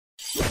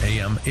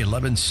AM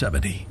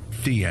 1170,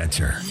 The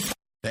Answer.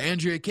 The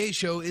Andrea Kaye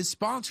Show is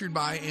sponsored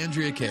by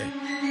Andrea Kaye.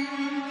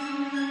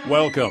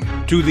 Welcome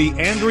to the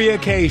Andrea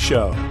Kaye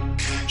Show.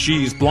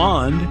 She's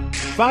blonde,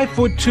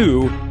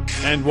 5'2",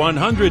 and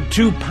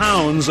 102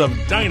 pounds of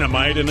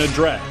dynamite in a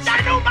dress.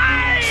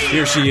 Dynamite!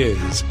 Here she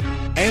is,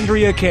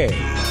 Andrea Kaye.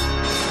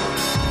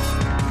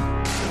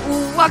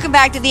 Welcome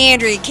back to the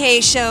Andrea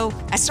Kaye Show.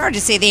 I started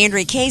to say the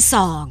Andrea Kaye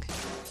song.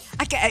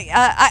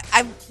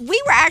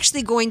 We were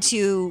actually going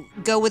to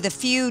go with a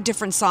few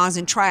different songs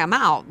and try them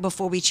out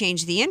before we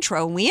changed the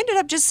intro, and we ended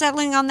up just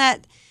settling on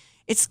that.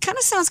 It kind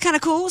of sounds kind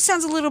of cool. It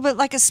sounds a little bit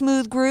like a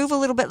smooth groove, a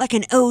little bit like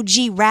an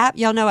OG rap.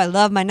 Y'all know I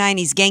love my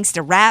 90s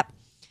gangsta rap.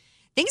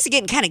 Things are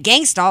getting kind of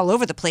gangsta all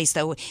over the place,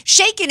 though.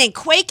 Shaking and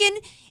quaking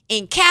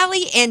in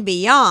Cali and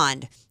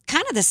beyond.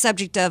 Kind of the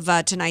subject of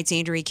tonight's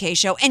Andrea Kaye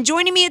Show. And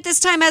joining me at this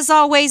time, as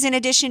always, in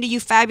addition to you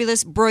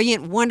fabulous,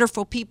 brilliant,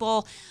 wonderful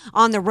people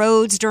on the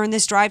roads during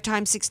this drive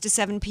time, 6 to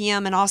 7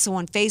 p.m., and also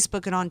on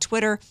Facebook and on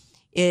Twitter,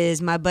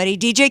 is my buddy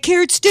DJ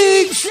Carrot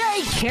Sticks.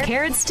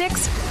 Carrot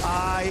Sticks?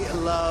 I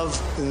love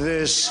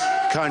this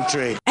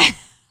country.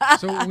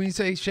 So when you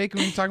say shaking,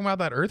 are you talking about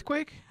that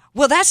earthquake?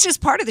 Well, that's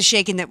just part of the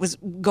shaking that was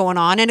going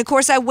on. And, of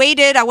course, I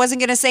waited. I wasn't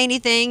going to say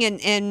anything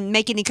and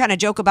make any kind of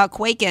joke about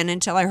quaking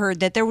until I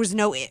heard that there was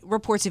no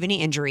reports of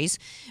any injuries.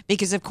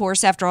 Because, of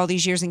course, after all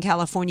these years in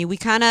California, we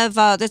kind of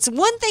that's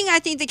one thing I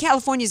think that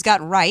California's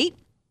gotten right,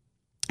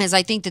 is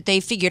I think that they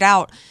figured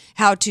out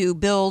how to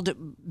build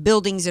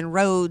buildings and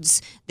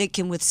roads that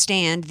can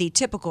withstand the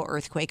typical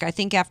earthquake. I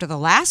think after the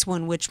last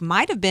one, which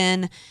might have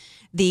been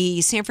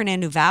the San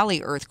Fernando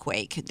Valley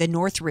earthquake, the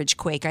Northridge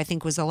quake, I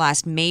think was the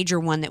last major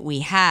one that we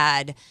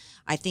had.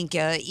 I think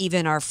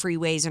even our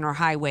freeways and our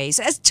highways,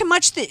 as to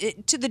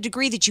the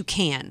degree that you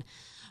can,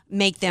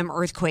 make them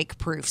earthquake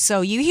proof. So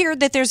you hear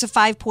that there's a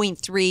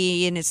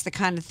 5.3, and it's the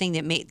kind of thing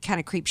that kind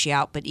of creeps you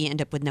out, but you end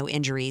up with no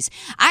injuries.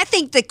 I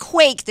think the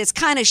quake that's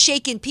kind of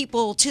shaking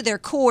people to their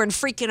core and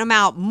freaking them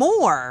out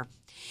more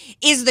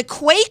is the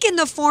quake in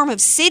the form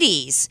of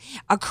cities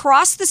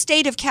across the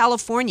state of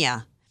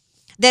California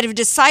that have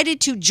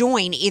decided to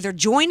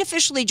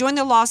officially join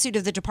the lawsuit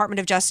of the Department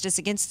of Justice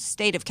against the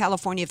state of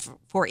California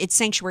for its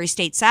sanctuary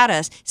state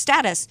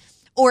status,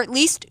 or at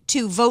least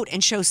to vote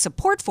and show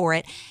support for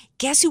it.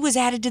 Guess who was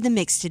added to the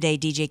mix today,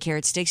 DJ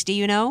Carrot Sticks? Do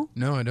you know?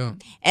 No, I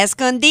don't.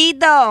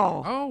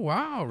 Escondido. Oh,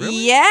 wow.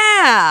 Really?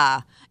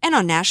 Yeah. And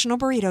on National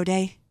Burrito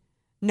Day.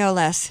 No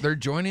less. They're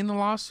joining the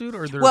lawsuit,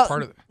 or they're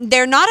part of it?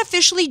 They're not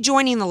officially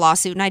joining the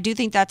lawsuit, and I do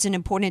think that's an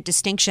important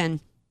distinction.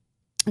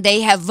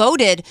 They have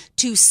voted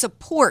to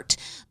support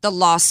the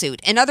lawsuit.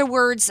 In other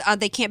words,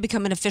 they can't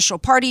become an official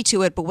party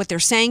to it, but what they're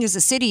saying as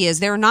a city is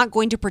they're not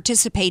going to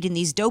participate in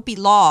these dopey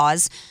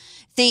laws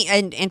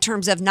in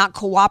terms of not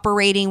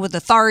cooperating with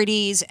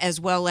authorities, as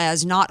well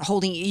as not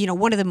holding,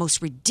 one of the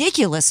most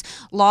ridiculous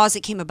laws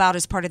that came about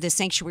as part of the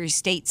sanctuary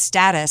state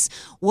status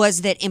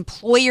was that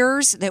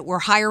employers that were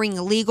hiring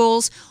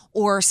illegals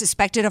or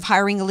suspected of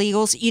hiring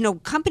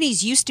illegals,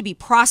 companies used to be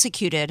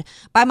prosecuted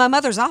by my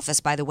mother's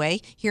office, by the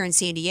way, here in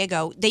San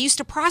Diego. They used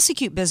to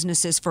prosecute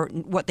businesses for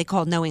what they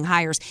call knowing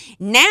hires.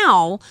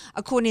 Now,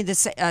 according to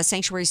the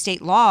sanctuary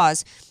state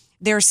laws,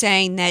 they're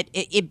saying that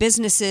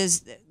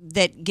businesses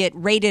that get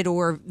raided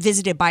or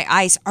visited by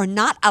ICE are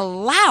not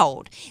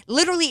allowed.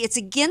 Literally, it's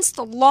against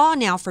the law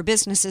now for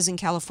businesses in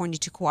California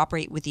to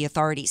cooperate with the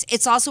authorities.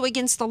 It's also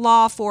against the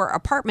law for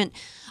apartment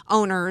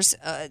owners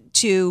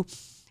to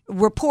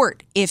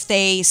report if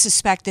they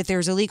suspect that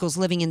there's illegals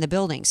living in the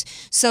buildings.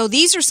 So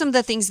these are some of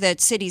the things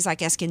that cities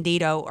like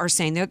Escondido are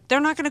saying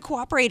they're not going to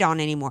cooperate on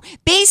anymore.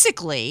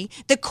 Basically,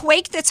 the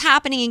quake that's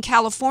happening in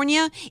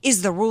California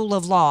is the rule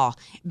of law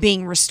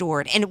being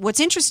restored. And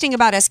what's interesting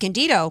about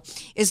Escondido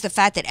is the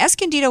fact that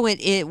Escondido,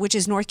 which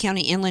is North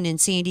County Inland in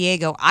San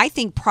Diego, I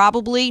think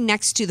probably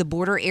next to the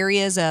border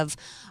areas of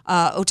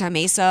Otay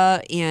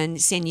Mesa and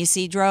San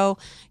Ysidro,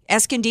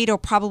 Escondido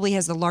probably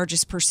has the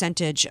largest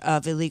percentage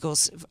of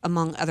illegals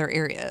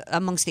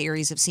amongst the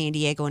areas of San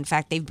Diego. In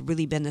fact, they've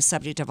really been the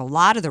subject of a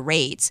lot of the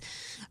raids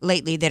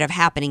lately that have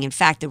happening. In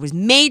fact, there was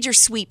major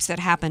sweeps that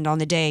happened on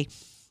the day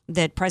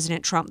that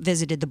President Trump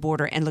visited the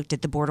border and looked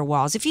at the border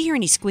walls. If you hear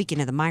any squeaking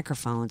of the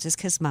microphones, it's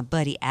because my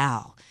buddy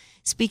Al.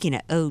 Speaking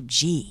of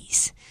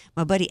OGs,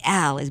 my buddy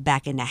Al is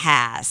back in the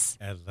house.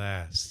 At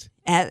last.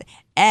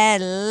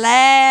 At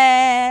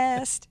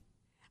last.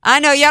 I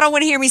know y'all don't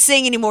want to hear me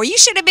sing anymore. You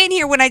should have been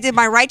here when I did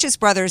my Righteous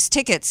Brothers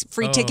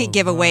free ticket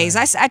giveaways.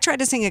 I tried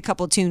to sing a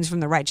couple tunes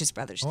from the Righteous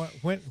Brothers.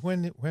 When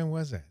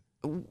was that?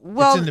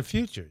 Well, it's in the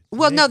future.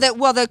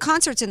 The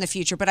concert's in the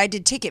future, but I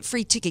did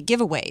free ticket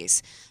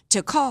giveaways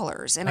to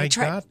callers, and I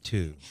tried. Got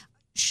to.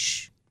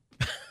 Shh.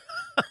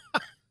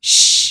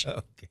 Shh.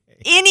 Okay.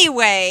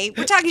 Anyway,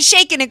 we're talking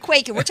shaking and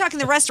quaking. We're talking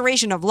the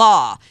restoration of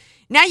law.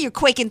 Now you're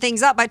quaking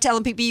things up by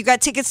telling people you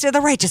got tickets to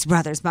the Righteous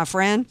Brothers, my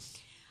friend.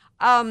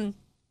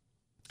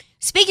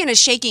 Speaking of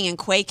shaking and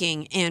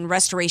quaking and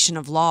restoration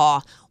of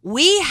law,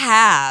 we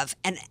have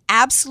an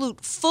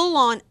absolute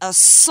full-on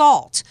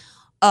assault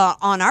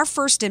on our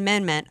First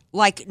Amendment,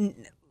 like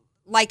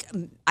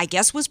I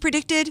guess was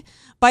predicted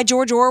by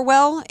George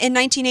Orwell in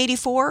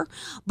 1984,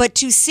 but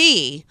to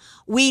see,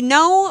 we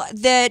know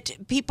that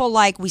people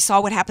like, we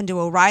saw what happened to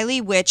O'Reilly,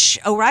 which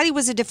O'Reilly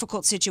was a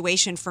difficult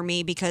situation for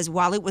me because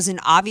while it was an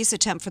obvious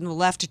attempt from the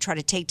left to try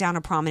to take down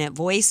a prominent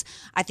voice,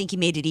 I think he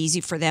made it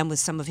easy for them with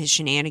some of his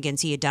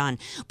shenanigans he had done.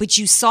 But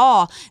you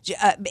saw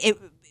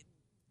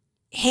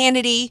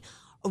Hannity,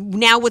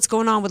 now what's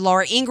going on with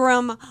Laura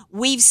Ingraham.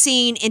 We've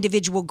seen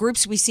individual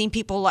groups. We've seen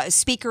people,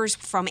 speakers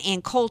from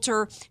Ann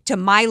Coulter to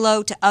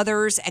Milo to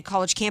others at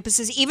college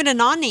campuses, even a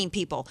non-named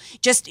people,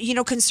 just,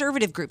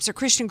 conservative groups or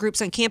Christian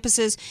groups on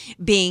campuses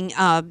being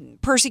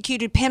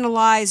persecuted,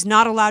 penalized,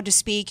 not allowed to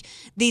speak.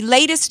 The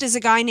latest is a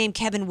guy named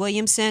Kevin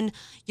Williamson.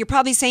 You're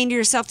probably saying to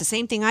yourself the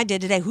same thing I did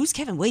today. Who's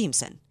Kevin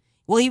Williamson?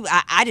 Well,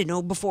 I didn't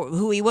know before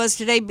who he was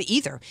today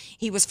either.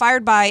 He was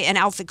fired by an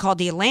outfit called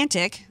The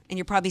Atlantic, and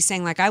you're probably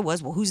saying like I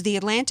was, well, who's The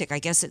Atlantic? I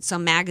guess it's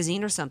some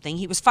magazine or something.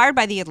 He was fired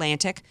by The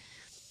Atlantic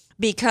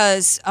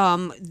because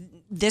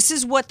this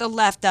is what the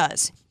left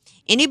does.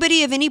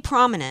 Anybody of any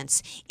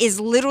prominence is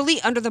literally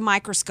under the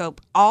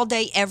microscope all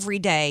day, every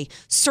day,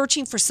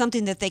 searching for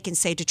something that they can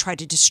say to try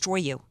to destroy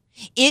you.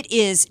 It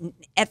is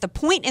at the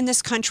point in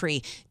this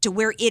country to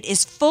where it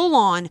is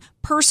full-on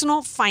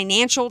personal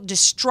financial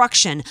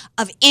destruction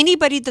of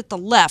anybody that the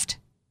left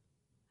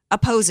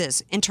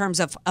opposes in terms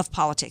of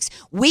politics.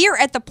 We are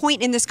at the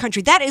point in this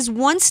country, that is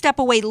one step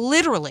away,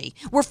 literally.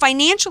 We're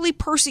financially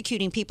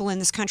persecuting people in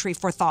this country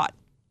for thought.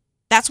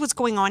 That's what's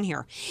going on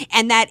here.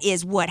 And that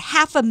is,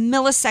 half a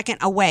millisecond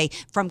away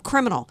from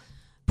criminal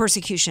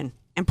persecution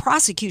and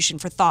prosecution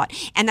for thought.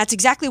 And that's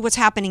exactly what's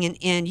happening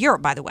in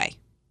Europe, by the way.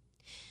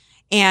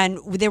 And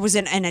there was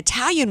an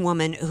Italian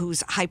woman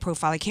who's high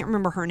profile. I can't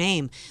remember her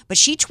name, but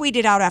she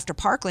tweeted out after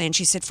Parkland.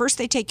 She said, first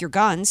they take your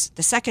guns,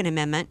 the Second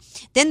Amendment,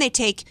 then they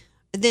take,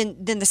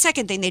 then the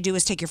second thing they do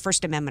is take your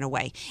First Amendment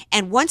away.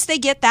 And once they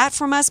get that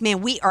from us,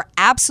 man, we are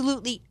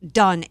absolutely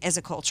done as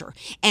a culture.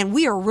 And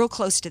we are real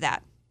close to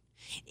that.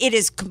 It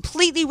is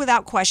completely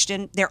without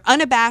question. They're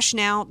unabashed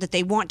now that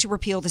they want to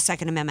repeal the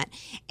Second Amendment.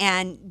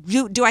 And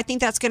do I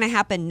think that's going to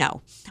happen?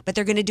 No. But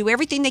they're going to do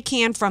everything they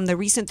can. From the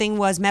recent thing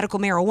was medical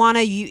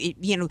marijuana.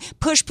 You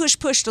push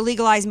to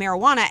legalize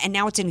marijuana, and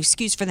now it's an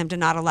excuse for them to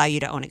not allow you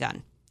to own a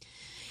gun.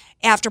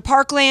 After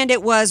Parkland,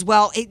 it was,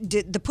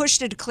 the push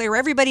to declare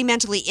everybody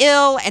mentally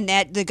ill and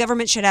that the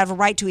government should have a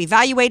right to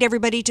evaluate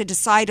everybody to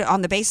decide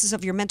on the basis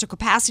of your mental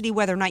capacity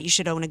whether or not you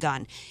should own a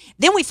gun.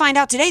 Then we find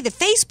out today that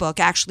Facebook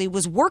actually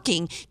was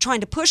working,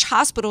 trying to push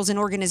hospitals and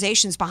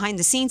organizations behind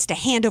the scenes to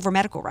hand over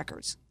medical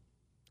records.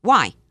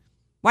 Why?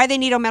 Why they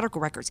need our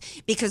medical records?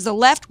 Because the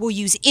left will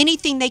use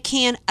anything they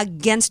can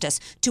against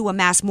us to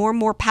amass more and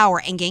more power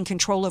and gain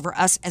control over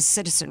us as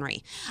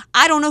citizenry.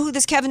 I don't know who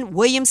this Kevin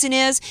Williamson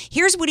is.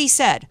 Here's what he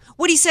said.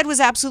 What he said was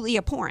absolutely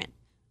abhorrent.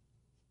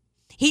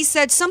 He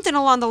said something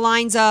along the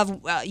lines of,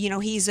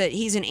 he's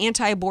an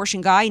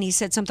anti-abortion guy, and he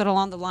said something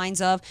along the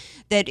lines of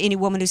that any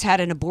woman who's had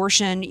an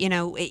abortion,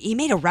 he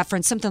made a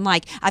reference, something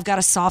like, I've got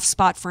a soft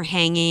spot for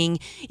hanging.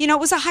 It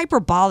was a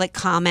hyperbolic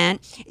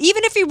comment,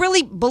 even if he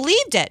really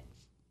believed it.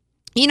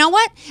 You know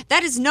what?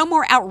 That is no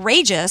more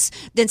outrageous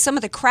than some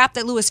of the crap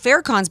that Louis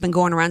Farrakhan's been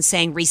going around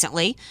saying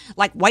recently,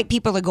 like white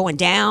people are going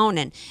down,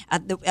 and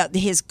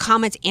his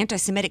comments,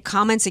 anti-Semitic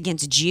comments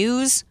against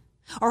Jews.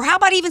 Or how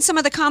about even some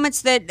of the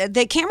comments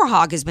that Camera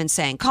Hog has been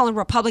saying, calling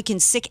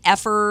Republicans sick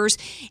effers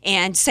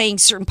and saying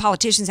certain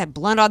politicians have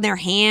blood on their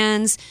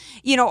hands,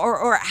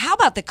 or how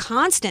about the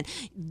constant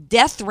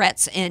death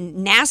threats and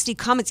nasty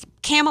comments?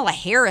 Kamala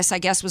Harris, I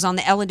guess, was on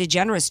the Ellen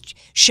DeGeneres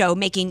show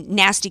making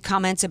nasty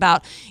comments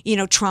about,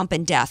 Trump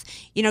and death.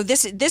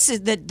 This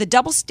is the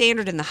double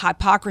standard and the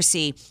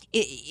hypocrisy.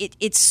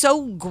 It's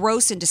so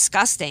gross and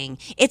disgusting.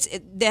 It's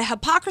the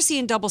hypocrisy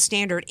and double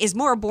standard is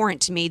more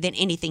abhorrent to me than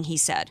anything he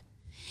said.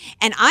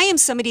 And I am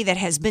somebody that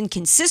has been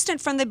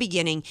consistent from the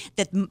beginning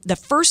that the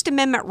First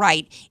Amendment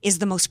right is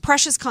the most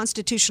precious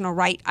constitutional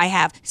right I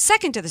have,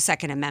 second to the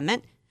Second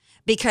Amendment,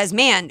 because,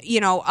 man,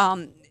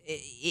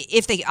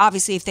 if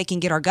they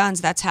can get our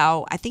guns, that's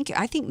how I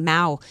think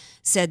Mao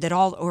said that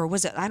all, or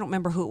was it, I don't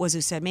remember who it was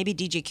who said, maybe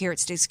DJ Carrot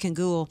Sticks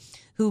Kangul,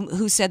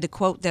 who said the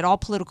quote that all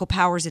political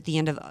power is at the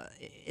end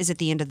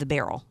of the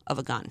barrel of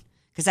a gun,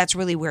 because that's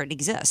really where it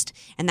exists.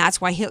 And that's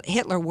why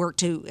Hitler worked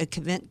to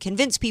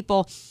convince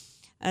people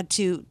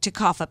to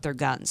cough up their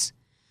guns.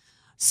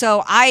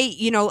 So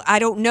I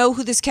don't know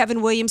who this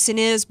Kevin Williamson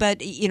is, but,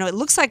 it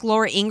looks like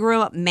Laura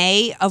Ingraham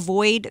may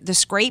avoid the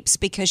scrapes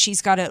because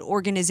she's got an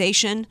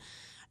organization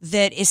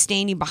that is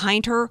standing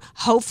behind her.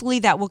 Hopefully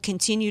that will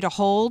continue to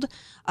hold.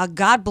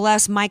 God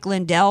bless Mike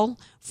Lindell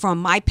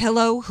from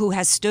MyPillow, who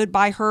has stood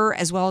by her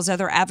as well as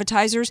other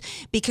advertisers,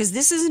 because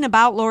this isn't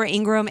about Laura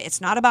Ingraham. It's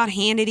not about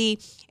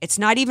Hannity. It's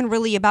not even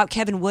really about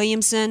Kevin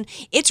Williamson.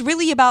 It's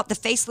really about the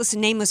faceless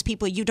and nameless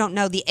people you don't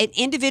know, the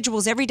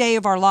individuals every day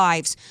of our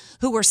lives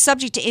who are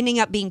subject to ending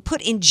up being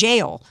put in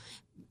jail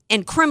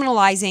and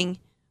criminalizing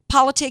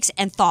politics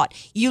and thought.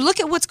 You look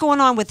at what's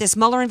going on with this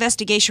Mueller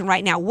investigation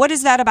right now. What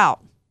is that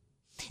about?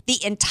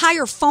 The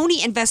entire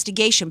phony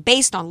investigation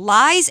based on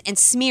lies and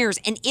smears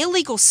and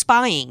illegal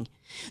spying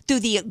through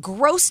the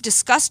gross,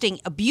 disgusting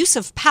abuse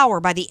of power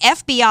by the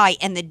FBI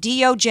and the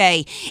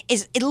DOJ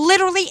is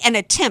literally an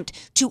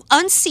attempt to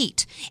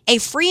unseat a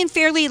free and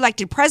fairly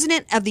elected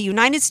president of the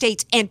United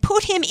States and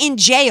put him in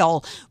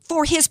jail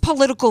for his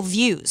political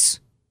views.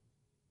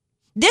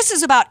 This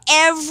is about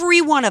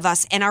every one of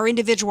us and our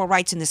individual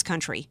rights in this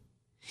country.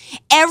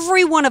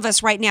 Every one of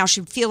us right now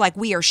should feel like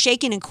we are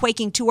shaking and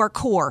quaking to our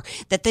core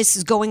that this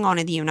is going on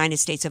in the United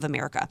States of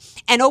America.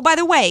 And oh, by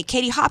the way,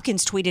 Katie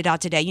Hopkins tweeted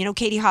out today. You know,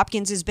 Katie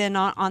Hopkins has been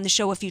on the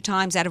show a few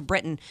times out of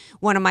Britain,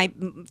 one of my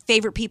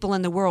favorite people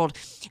in the world.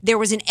 There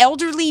was an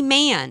elderly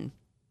man.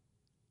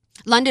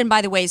 London,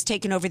 by the way, has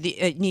taken over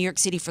the New York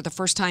City for the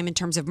first time in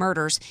terms of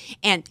murders,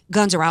 and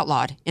guns are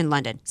outlawed in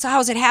London. So how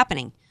is it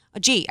happening?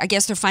 Gee, I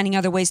guess they're finding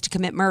other ways to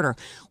commit murder.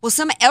 Well,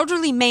 some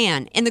elderly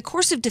man, in the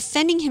course of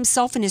defending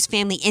himself and his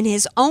family in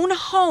his own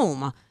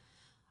home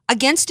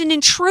against an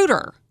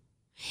intruder,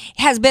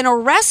 has been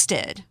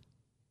arrested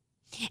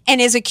and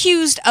is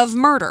accused of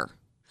murder.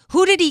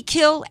 Who did he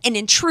kill? An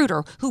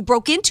intruder who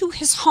broke into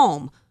his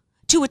home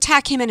to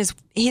attack him and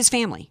his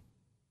family.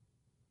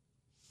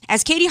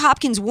 As Katie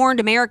Hopkins warned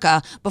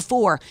America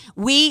before,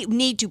 we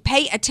need to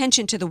pay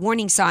attention to the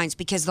warning signs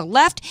because the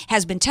left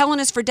has been telling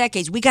us for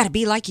decades, we got to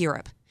be like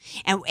Europe.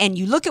 And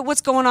you look at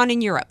what's going on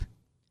in Europe.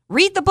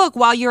 Read the book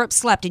While Europe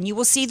Slept, and you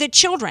will see that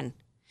children,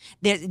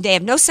 they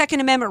have no Second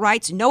Amendment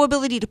rights, no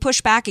ability to push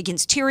back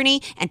against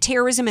tyranny and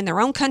terrorism in their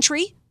own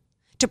country,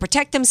 to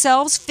protect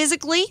themselves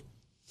physically.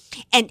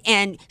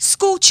 And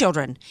school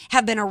children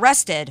have been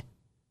arrested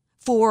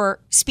for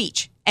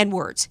speech and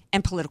words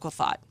and political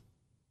thought.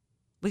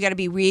 We got to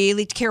be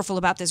really careful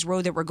about this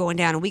road that we're going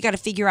down, and we got to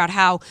figure out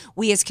how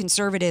we as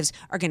conservatives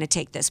are going to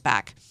take this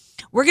back.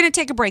 We're going to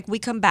take a break. We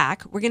come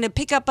back. We're going to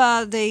pick up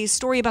the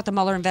story about the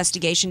Mueller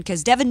investigation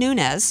because Devin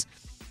Nunes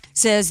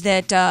says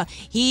that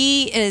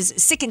he is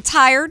sick and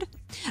tired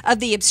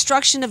of the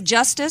obstruction of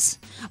justice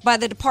by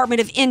the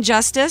Department of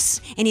Injustice,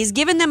 and he's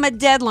given them a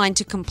deadline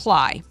to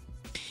comply.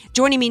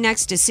 Joining me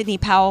next is Sidney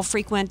Powell,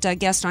 frequent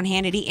guest on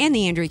Hannity and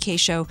the Andrea Kaye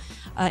Show,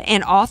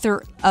 and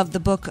author of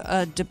the book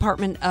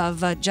Department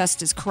of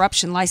Justice,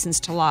 Corruption, License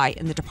to Lie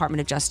in the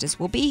Department of Justice.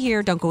 We'll be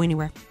here. Don't go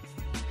anywhere.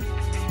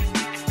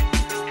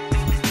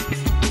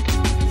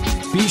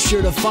 Be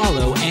sure to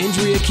follow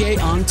Andrea Kaye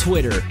on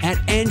Twitter at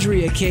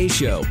Andrea Kaye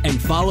Show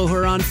and follow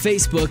her on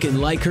Facebook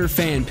and like her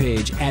fan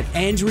page at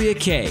Andrea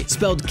Kaye,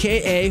 spelled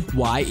Kaye.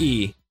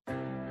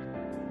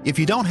 If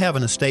you don't have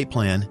an estate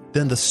plan,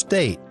 then the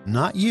state,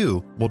 not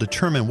you, will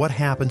determine what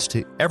happens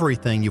to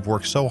everything you've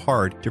worked so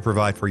hard to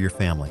provide for your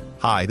family.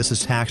 Hi, this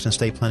is tax and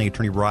estate planning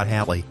attorney Rod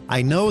Hatley.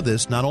 I know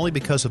this not only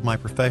because of my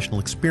professional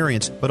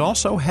experience, but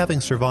also having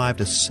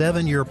survived a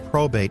 7-year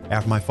probate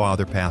after my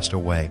father passed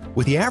away.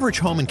 With the average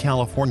home in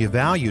California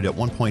valued at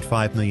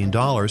 $1.5 million,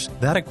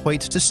 that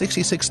equates to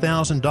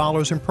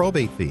 $66,000 in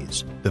probate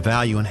fees. The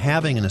value in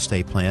having an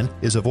estate plan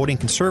is avoiding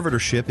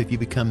conservatorship if you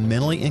become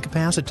mentally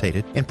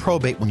incapacitated and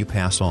probate when you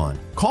pass on.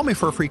 Call me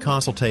for a free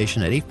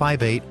consultation at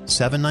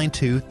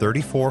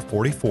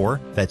 858-792-3444.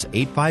 That's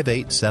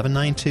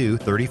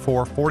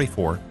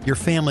 858-792-3444. Your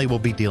family will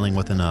be dealing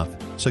with enough.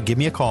 So give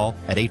me a call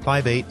at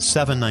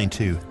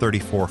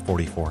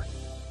 858-792-3444.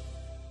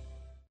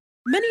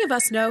 Many of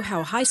us know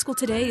how high school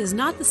today is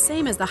not the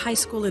same as the high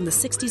school in the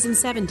 60s and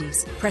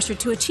 70s. Pressure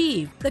to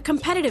achieve, the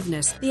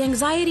competitiveness, the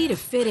anxiety to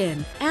fit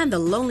in, and the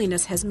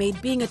loneliness has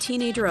made being a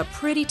teenager a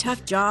pretty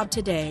tough job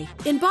today.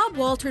 In Bob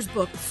Walter's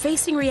book,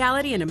 Facing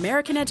Reality in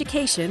American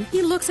Education,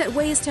 he looks at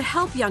ways to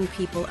help young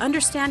people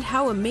understand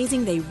how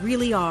amazing they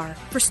really are,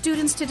 for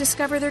students to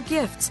discover their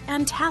gifts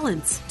and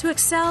talents, to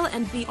excel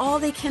and be all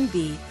they can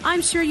be.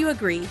 I'm sure you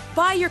agree.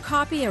 Buy your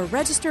copy or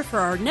register for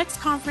our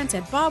next conference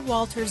at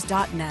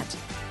bobwalters.net.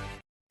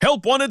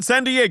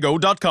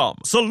 HelpWantedSanDiego.com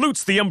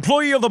salutes the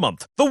Employee of the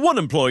Month, the one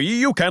employee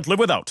you can't live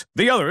without.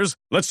 The others,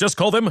 let's just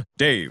call them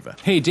Dave.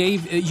 Hey,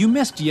 Dave, you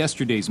missed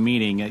yesterday's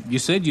meeting. You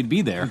said you'd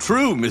be there.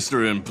 True,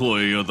 Mr.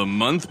 Employee of the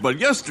Month, but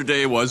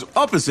yesterday was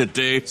opposite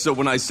day, so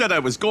when I said I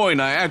was going,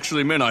 I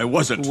actually meant I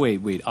wasn't.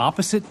 Wait,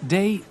 opposite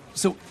day?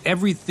 So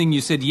everything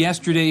you said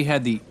yesterday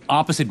had the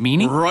opposite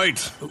meaning? Right.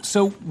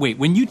 So, wait,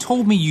 when you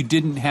told me you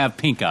didn't have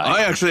pink eye...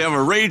 I actually have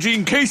a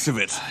raging case of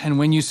it. And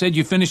when you said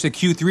you finished the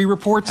Q3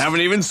 reports...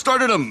 Haven't even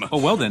started them. Oh,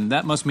 well then,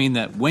 that must mean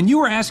that when you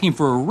were asking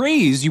for a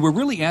raise, you were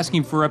really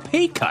asking for a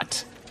pay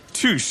cut.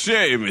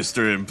 Touché,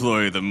 Mr.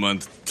 Employee of the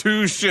Month.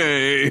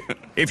 Touché.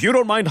 If you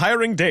don't mind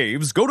hiring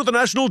Daves, go to the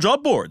National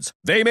Job Boards.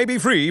 They may be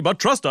free, but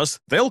trust us,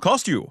 they'll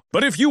cost you.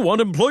 But if you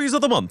want Employees of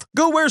the Month,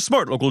 go where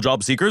smart local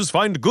job seekers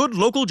find good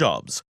local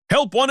jobs.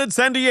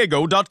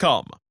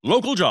 HelpWantedSanDiego.com.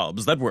 Local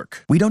jobs that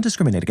work. We don't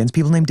discriminate against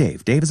people named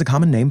Dave. Dave is a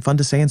common name, fun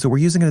to say, and so we're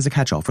using it as a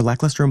catch-all for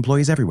lackluster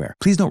employees everywhere.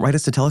 Please don't write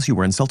us to tell us you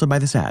were insulted by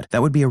this ad.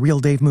 That would be a real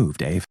Dave move,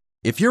 Dave.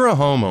 If you're a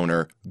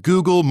homeowner,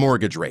 Google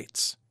mortgage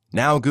rates.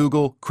 Now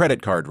Google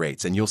credit card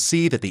rates, and you'll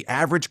see that the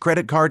average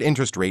credit card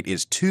interest rate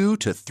is 2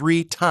 to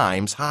 3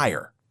 times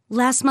higher.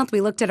 Last month,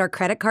 we looked at our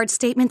credit card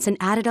statements and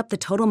added up the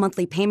total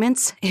monthly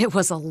payments. It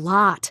was a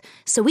lot.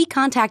 So we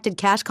contacted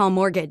Cash Call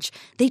Mortgage.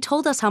 They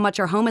told us how much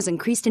our home has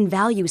increased in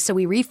value, so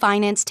we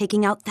refinanced,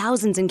 taking out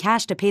thousands in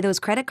cash to pay those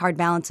credit card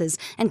balances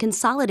and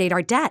consolidate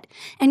our debt.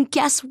 And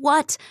guess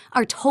what?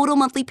 Our total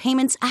monthly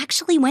payments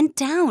actually went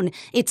down.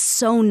 It's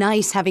so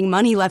nice having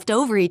money left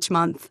over each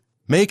month.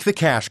 Make the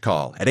cash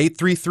call at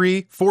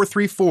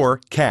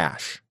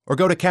 833-434-CASH or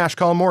go to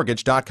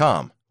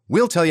cashcallmortgage.com.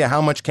 We'll tell you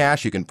how much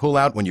cash you can pull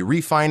out when you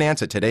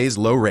refinance at today's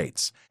low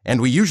rates. And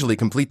we usually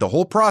complete the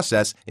whole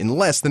process in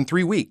less than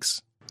 3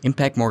 weeks.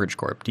 Impact Mortgage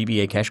Corp.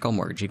 DBA Cash Call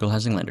Mortgage. Equal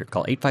Housing Lender.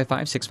 Call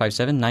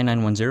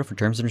 855-657-9910 for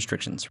terms and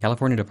restrictions.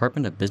 California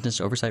Department of Business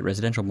Oversight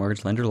Residential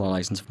Mortgage Lender Law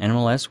License.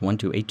 NMLS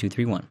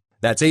 128231.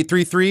 That's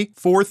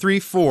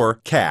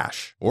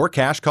 833-434-CASH or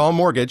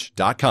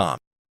cashcallmortgage.com.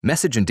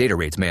 Message and data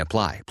rates may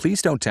apply.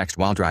 Please don't text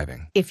while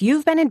driving. If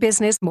you've been in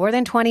business more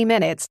than 20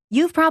 minutes,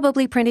 you've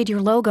probably printed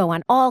your logo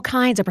on all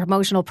kinds of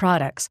promotional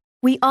products.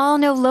 We all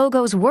know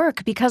logos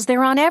work because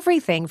they're on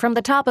everything from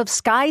the top of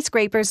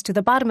skyscrapers to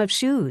the bottom of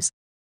shoes.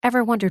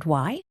 Ever wondered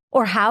why?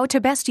 Or how to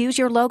best use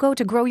your logo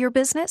to grow your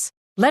business?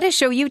 Let us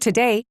show you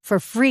today for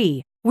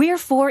free. We're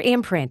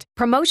 4imprint,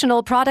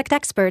 promotional product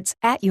experts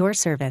at your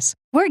service.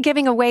 We're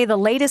giving away the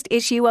latest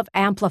issue of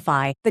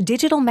Amplify, the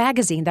digital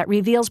magazine that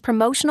reveals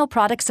promotional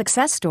product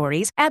success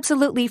stories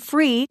absolutely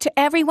free to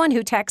everyone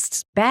who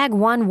texts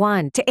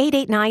BAG11 to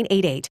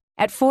 88988.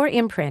 At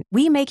 4imprint,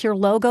 we make your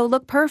logo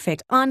look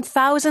perfect on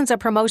thousands of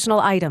promotional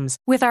items.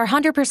 With our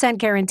 100%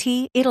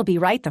 guarantee, it'll be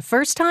right the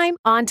first time,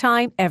 on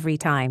time, every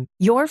time.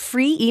 Your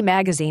free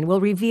e-magazine will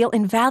reveal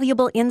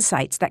invaluable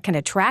insights that can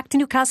attract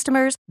new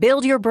customers,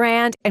 build your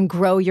brand, and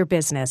grow your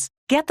business.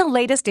 Get the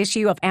latest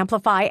issue of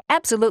Amplify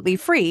absolutely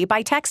free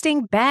by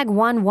texting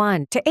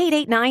BAG11 to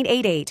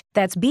 88988.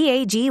 That's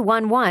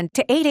BAG11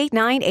 to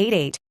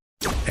 88988.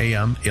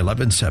 AM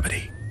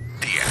 1170.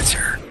 The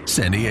Answer.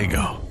 San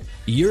Diego.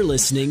 You're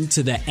listening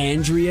to The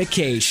Andrea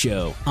Kaye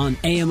Show on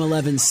AM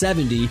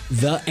 1170,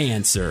 The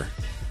Answer.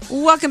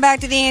 Welcome back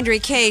to The Andrea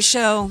Kaye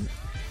Show.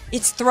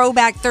 It's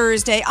Throwback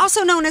Thursday,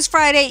 also known as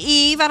Friday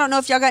Eve. I don't know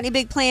if y'all got any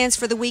big plans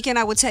for the weekend.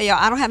 I will tell y'all,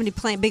 I don't have any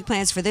big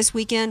plans for this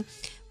weekend,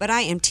 but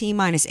I am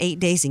T-minus 8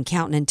 days and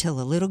counting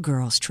until a little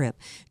girl's trip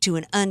to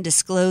an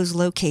undisclosed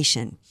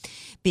location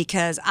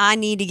because I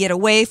need to get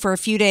away for a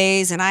few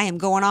days, and I am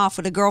going off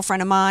with a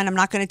girlfriend of mine. I'm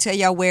not going to tell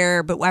y'all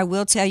where, but I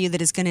will tell you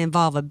that it's going to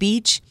involve a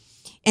beach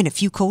and a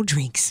few cold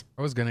drinks.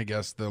 I was going to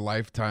guess the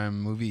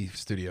Lifetime movie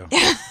studio.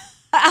 No,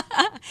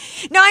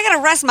 I got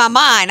to rest my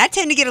mind. I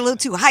tend to get a little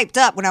too hyped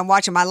up when I'm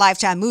watching my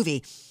Lifetime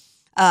movies.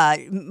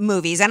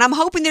 And I'm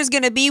hoping there's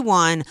going to be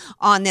one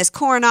on this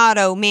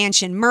Coronado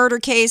Mansion murder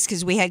case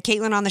because we had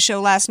Caitlin on the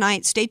show last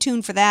night. Stay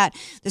tuned for that.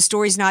 The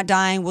story's not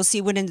dying. We'll see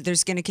when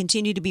there's going to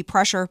continue to be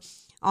pressure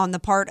on the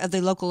part of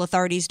the local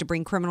authorities to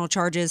bring criminal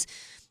charges.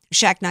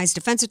 Shaq Knight's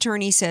defense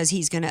attorney says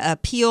he's going to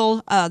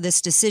appeal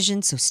this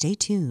decision, so stay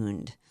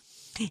tuned.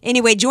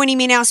 Anyway, joining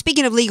me now,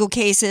 speaking of legal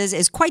cases,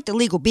 is quite the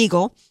legal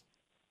beagle.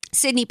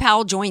 Sidney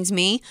Powell joins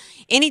me.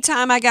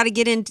 Anytime I got to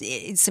get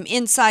into some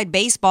inside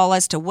baseball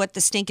as to what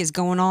the stink is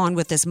going on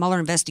with this Mueller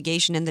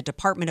investigation in the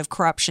Department of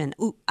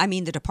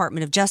the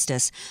Department of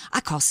Justice, I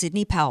call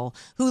Sidney Powell,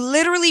 who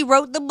literally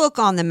wrote the book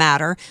on the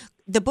matter.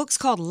 The book's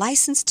called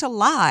License to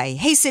Lie.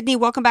 Hey, Sidney,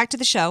 welcome back to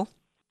the show.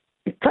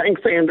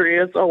 Thanks,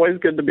 Andrea. It's always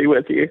good to be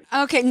with you.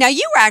 Okay, now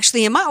you were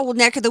actually in my old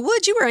neck of the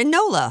woods. You were in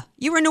NOLA.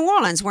 You were in New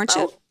Orleans, weren't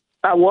you?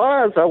 I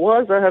was. I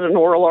had an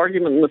oral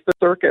argument in the Fifth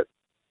Circuit.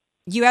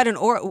 You had an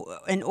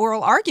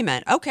oral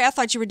argument. Okay, I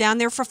thought you were down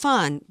there for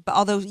fun. But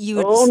although you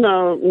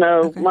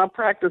no. Okay. My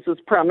practice is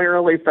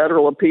primarily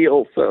federal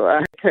appeals, so I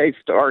have a case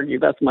to argue.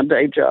 That's my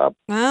day job.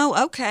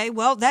 Oh, okay.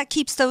 Well, that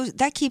keeps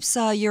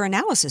your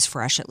analysis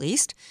fresh at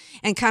least,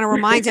 and kind of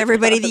reminds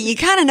everybody that you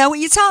kind of know what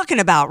you're talking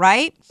about,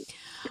 right?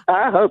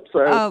 I hope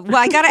so. Well,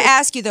 I got to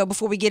ask you though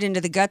before we get into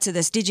the guts of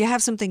this. Did you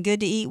have something good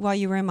to eat while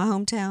you were in my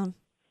hometown?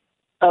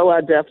 Oh,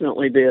 I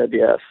definitely did,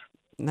 yes.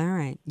 All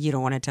right. You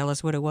don't want to tell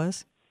us what it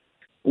was?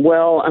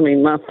 Well, I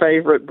mean, my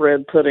favorite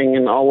bread pudding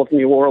in all of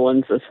New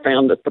Orleans is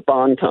found at the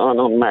Bon Ton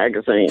on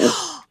Magazine.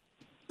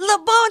 Le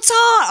Bon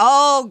Ton!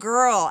 Oh,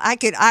 girl. I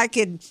could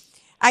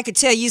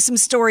tell you some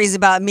stories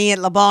about me at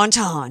Le Bon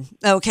Ton,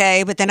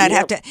 okay? But then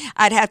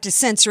I'd have to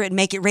censor it and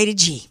make it rated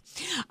G.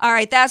 All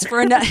right, that's for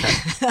another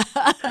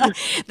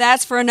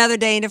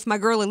day. And if my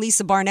girl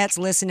Elisa Barnett's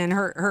listening,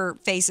 her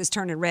face is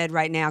turning red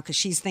right now because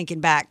she's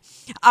thinking back.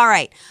 All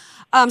right.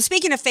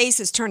 Speaking of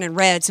faces turning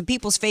red, some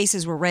people's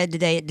faces were red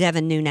today at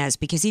Devin Nunes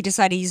because he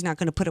decided he's not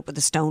going to put up with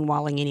the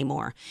stonewalling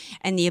anymore.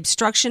 And the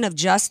obstruction of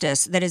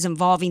justice that is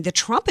involving the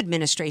Trump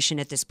administration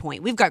at this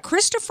point. We've got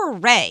Christopher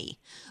Wray,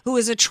 who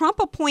is a Trump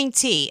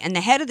appointee and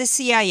the head of the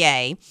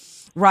CIA,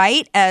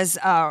 right?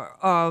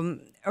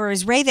 Or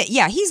is Wray that?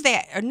 Yeah, he's the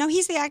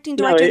acting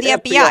director of the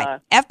FBI.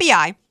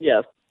 FBI.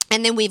 Yes.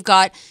 And then we've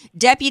got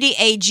Deputy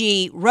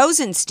AG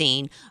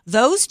Rosenstein.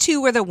 Those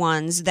two are the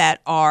ones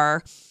that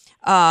are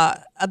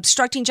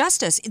obstructing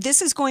justice.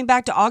 This is going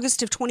back to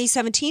August of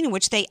 2017, in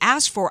which they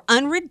asked for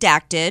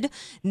unredacted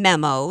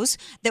memos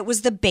that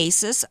was the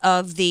basis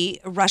of the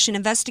Russian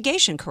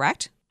investigation,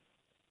 correct?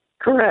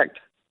 Correct.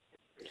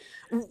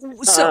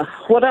 So,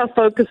 what I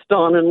focused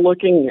on in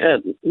looking at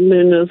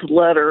Nunes'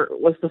 letter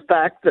was the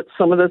fact that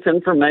some of this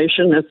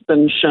information has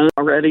been shown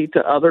already to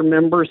other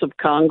members of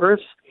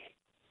Congress.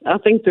 I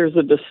think there's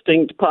a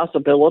distinct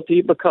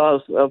possibility because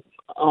of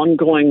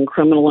ongoing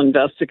criminal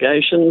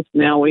investigations.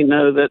 Now we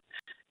know that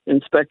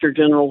Inspector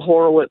General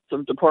Horowitz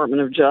of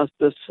Department of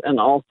Justice and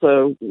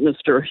also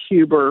Mr.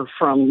 Huber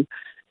from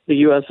the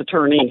U.S.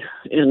 Attorney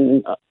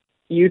in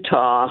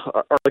Utah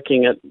are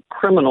looking at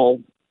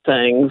criminal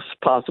things,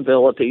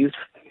 possibilities,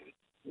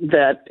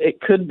 that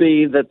it could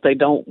be that they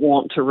don't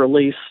want to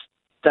release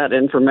that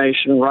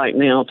information right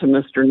now to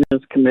Mr.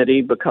 Nunes'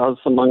 committee because,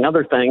 among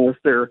other things,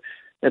 there are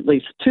at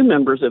least two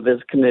members of his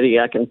committee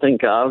I can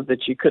think of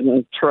that you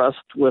couldn't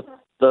trust with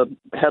the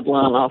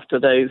headline off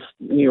today's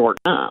New York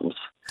Times.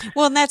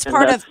 Well, and that's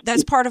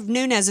part of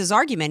Nunes'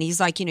 argument. He's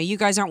like, you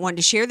guys aren't wanting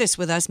to share this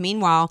with us.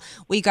 Meanwhile,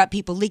 we got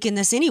people leaking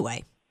this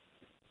anyway.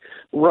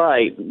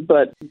 Right,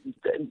 but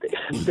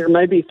there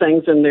may be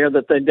things in there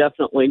that they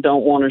definitely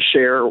don't want to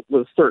share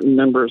with certain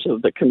members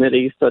of the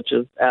committee, such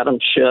as Adam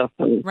Schiff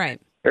and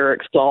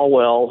Eric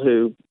Swalwell,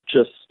 who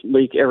just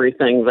leak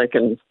everything they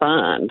can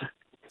find.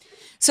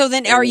 So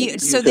then,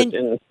 so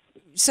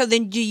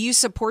then, do you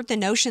support the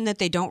notion that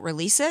they don't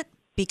release it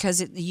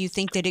because you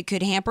think that it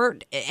could hamper?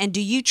 And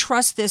do you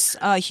trust this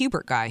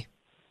Huber guy?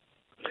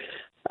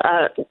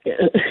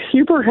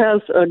 Huber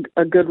has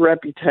a good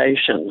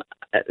reputation.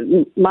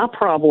 My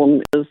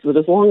problem is that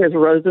as long as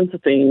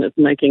Rosenstein is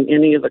making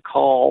any of the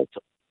calls,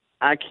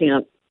 I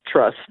can't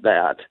trust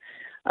that.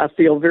 I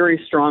feel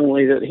very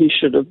strongly that he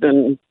should have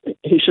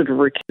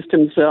recused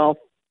himself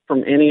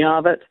from any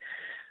of it,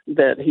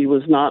 that he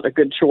was not a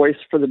good choice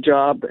for the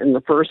job in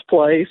the first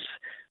place,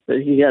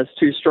 that he has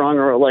too strong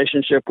a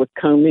relationship with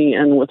Comey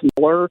and with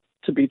Mueller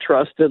to be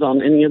trusted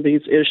on any of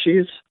these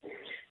issues.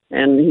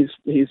 And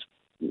he's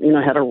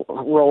had a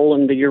role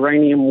in the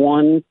Uranium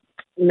One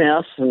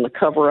mess and the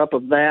cover-up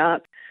of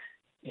that.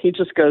 He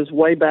just goes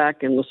way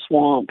back in the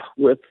swamp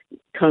with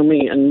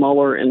Comey and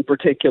Mueller in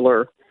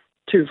particular,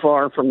 too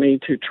far for me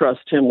to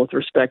trust him with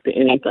respect to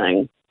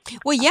anything.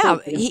 Well, yeah,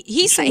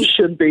 he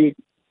should be.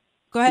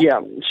 Go ahead.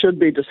 Yeah, should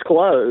be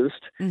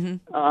disclosed.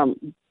 Mm-hmm.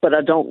 But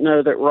I don't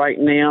know that right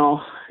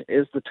now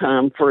is the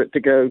time for it to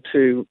go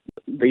to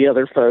the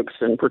other folks,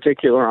 in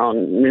particular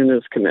on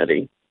Nunes'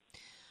 committee.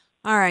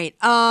 All right.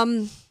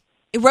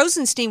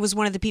 Rosenstein was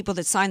one of the people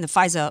that signed the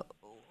FISA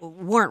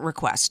warrant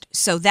request.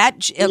 So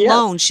that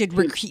alone should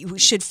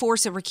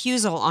force a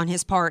recusal on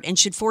his part and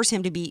should force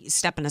him to be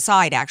stepping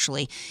aside,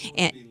 actually.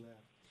 And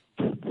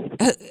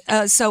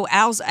so,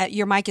 Al's,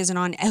 your mic isn't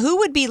on. Who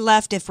would be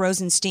left if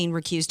Rosenstein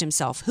recused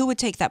himself? Who would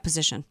take that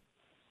position?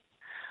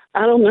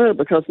 I don't know,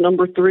 because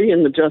number 3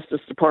 in the Justice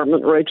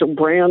Department, Rachel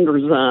Brand,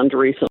 resigned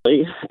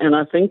recently, and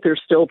I think they're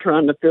still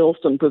trying to fill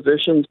some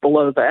positions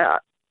below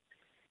that.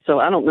 So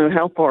I don't know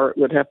how far it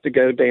would have to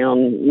go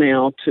down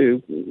now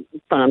to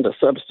find a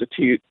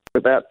substitute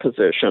for that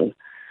position.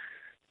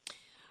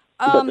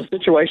 But the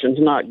situation's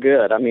not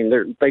good. I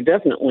mean, they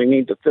definitely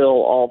need to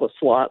fill all the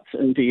slots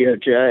in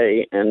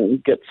DOJ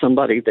and get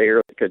somebody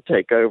there that could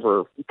take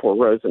over for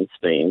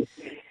Rosenstein.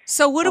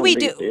 So what do we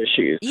do?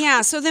 Issues.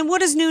 Yeah. So then, what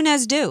does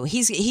Nunes do?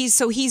 He's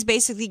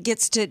basically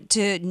gets to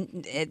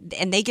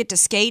and they get to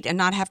skate and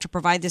not have to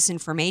provide this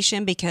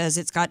information because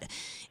it's got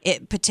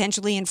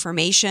potentially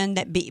information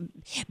that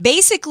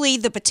basically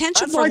the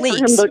potential for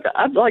leaks.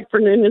 I'd like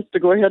for Nunes to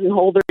go ahead and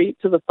hold their feet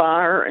to the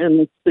fire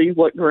and see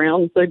what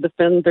grounds they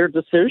defend their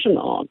decision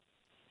on.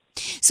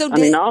 So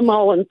I'm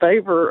all in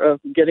favor of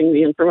getting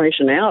the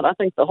information out. I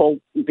think the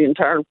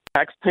entire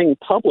tax-paying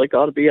public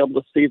ought to be able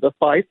to see the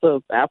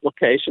FISA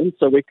applications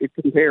so we could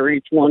compare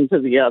each one to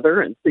the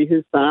other and see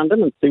who signed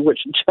them and see which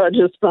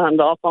judges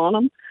signed off on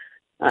them.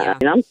 Yeah.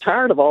 I'm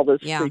tired of all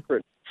this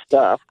secret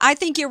stuff. I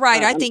think you're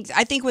right. I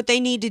think what they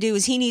need to do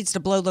is he needs to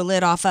blow the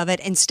lid off of it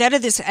instead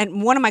of this.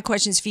 And one of my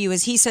questions for you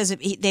is, he says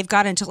they've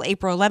got until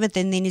April 11th,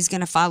 and then he's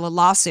going to file a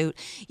lawsuit.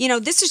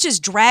 This is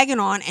just dragging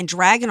on and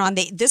dragging on.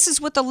 This is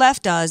what the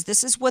left does.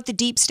 This is what the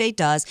deep state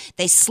does.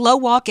 They slow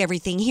walk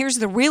everything. Here's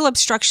the real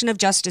obstruction of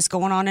justice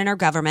going on in our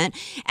government.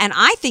 And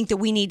I think that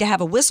we need to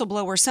have a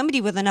whistleblower,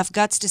 somebody with enough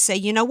guts to say,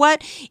 you know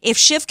what? If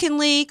Schiff can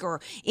leak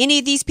or any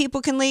of these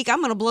people can leak, I'm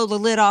going to blow the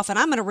lid off and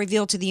I'm going to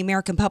reveal to the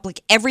American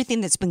public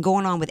everything that's been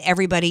going on with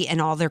everybody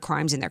and all their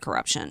crimes and their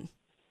corruption.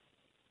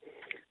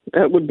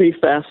 That would be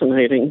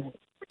fascinating.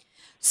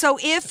 So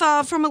if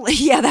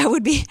that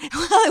would be,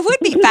 it would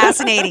be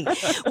fascinating.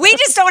 We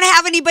just don't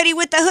have anybody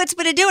with the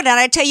chutzpah to do it. And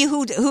I tell you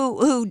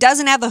who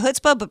doesn't have the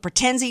chutzpah but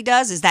pretends he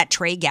does is that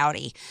Trey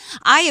Gowdy.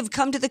 I have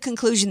come to the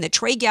conclusion that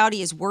Trey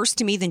Gowdy is worse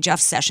to me than Jeff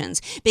Sessions,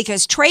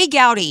 because Trey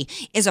Gowdy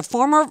is a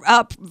former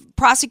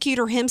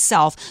prosecutor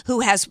himself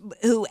who has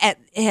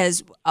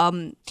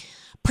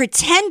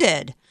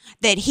pretended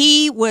that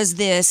he was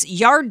this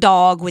yard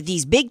dog with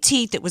these big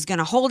teeth that was going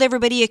to hold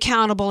everybody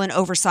accountable and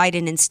oversight.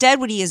 And instead,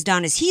 what he has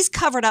done is he's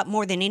covered up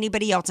more than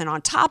anybody else. And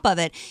on top of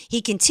it,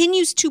 he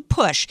continues to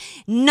push,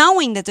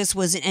 knowing that this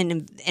was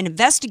an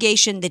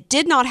investigation that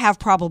did not have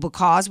probable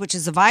cause, which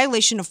is a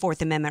violation of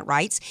Fourth Amendment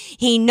rights.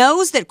 He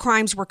knows that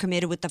crimes were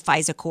committed with the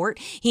FISA court.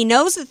 He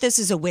knows that this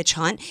is a witch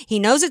hunt. He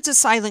knows it's a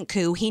silent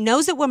coup. He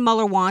knows that what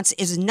Mueller wants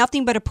is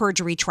nothing but a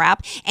perjury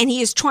trap. And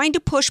he is trying to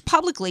push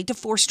publicly to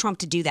force Trump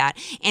to do that.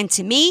 And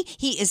to me,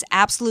 he is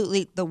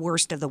absolutely the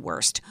worst of the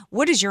worst.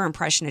 What is your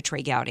impression of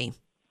Trey Gowdy?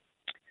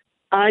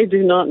 I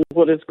do not know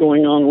what is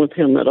going on with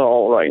him at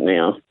all right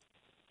now.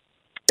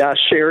 I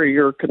share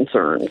your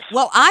concerns.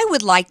 Well, I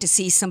would like to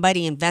see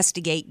somebody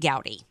investigate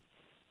Gowdy.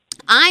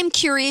 I'm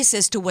curious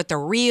as to what the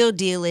real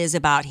deal is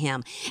about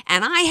him.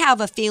 And I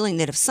have a feeling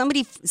that if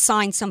somebody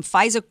signed some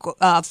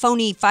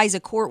phony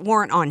FISA court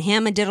warrant on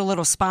him and did a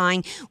little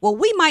spying, what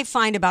we might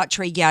find about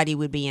Trey Gowdy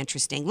would be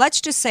interesting. Let's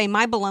just say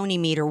my baloney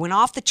meter went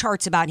off the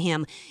charts about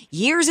him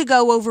years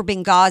ago over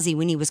Benghazi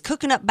when he was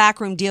cooking up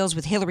backroom deals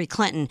with Hillary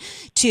Clinton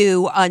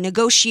to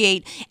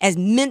negotiate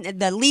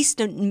the least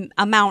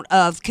amount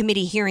of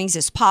committee hearings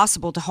as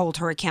possible to hold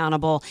her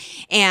accountable.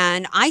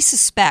 And I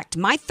suspect,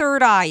 my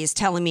third eye is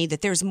telling me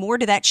that there's more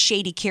to that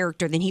shady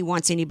character than he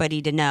wants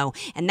anybody to know.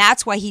 And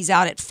that's why he's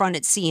out at front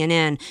at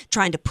CNN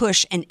trying to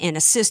push and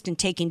assist in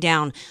taking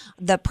down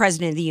the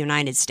president of the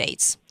United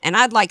States. And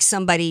I'd like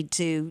somebody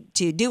to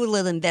do a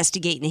little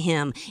investigating of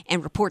him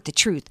and report the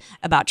truth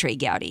about Trey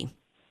Gowdy.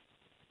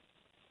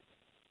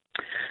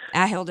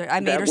 I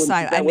made her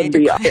silent. That would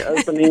be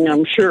eye-opening,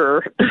 I'm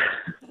sure.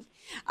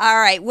 All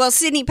right. Well,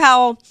 Sidney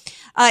Powell,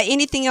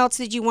 anything else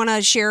that you want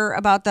to share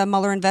about the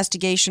Mueller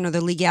investigation or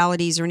the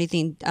legalities or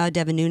anything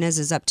Devin Nunes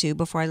is up to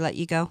before I let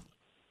you go?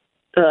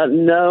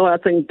 No, I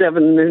think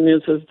Devin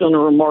Nunes has done a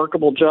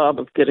remarkable job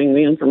of getting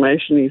the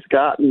information he's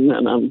gotten,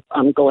 and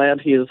I'm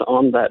glad he is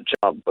on that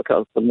job,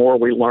 because the more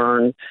we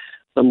learn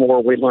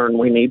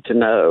we need to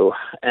know,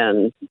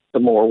 and the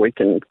more we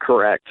can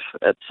correct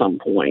at some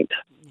point.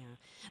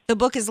 The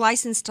book is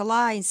Licensed to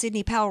Lie, and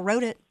Sidney Powell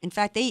wrote it. In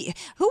fact,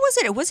 who was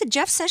it? Was it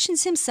Jeff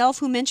Sessions himself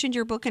who mentioned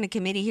your book in a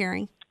committee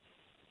hearing?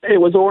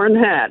 It was Orrin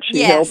Hatch.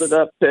 He held it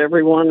up to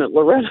everyone at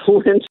Loretta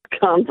Lynch's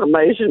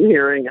confirmation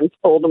hearing and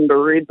told them to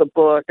read the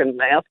book and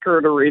ask her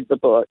to read the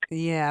book.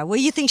 Yeah. Well,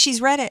 you think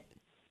she's read it?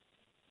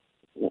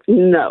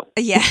 No.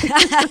 Yeah.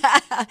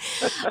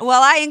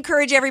 Well, I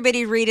encourage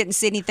everybody to read it. And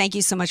Sidney, thank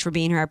you so much for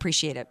being here. I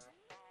appreciate it.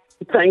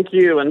 Thank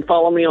you, and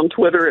follow me on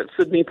Twitter at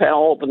Sidney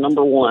Powell, the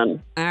number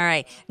 1. All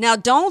right. Now,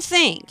 don't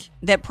think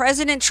that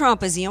President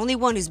Trump is the only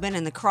one who's been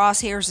in the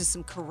crosshairs of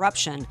some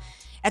corruption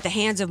at the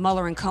hands of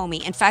Mueller and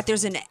Comey. In fact,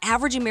 there's an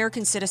average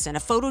American citizen, a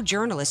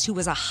photojournalist, who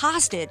was a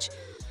hostage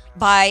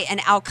by an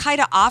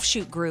al-Qaeda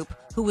offshoot group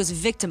who was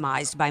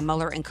victimized by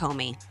Mueller and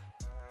Comey.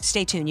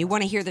 Stay tuned. You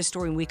want to hear this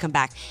story when we come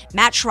back.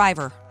 Matt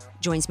Shriver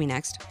joins me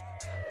next.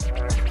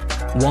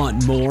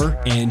 Want more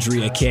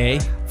Andrea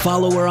Kaye?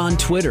 Follow her on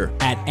Twitter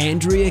at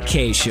Andrea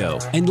Kaye Show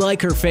and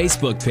like her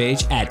Facebook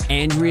page at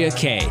Andrea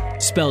Kaye,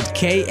 spelled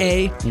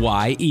Kaye.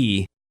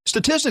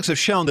 Statistics have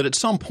shown that at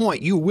some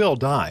point you will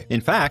die.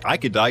 In fact, I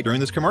could die during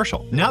this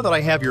commercial. Now that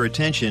I have your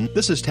attention,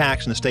 this is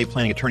tax and estate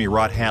planning attorney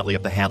Rod Hadley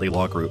of the Hadley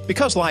Law Group.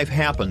 Because life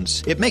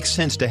happens, it makes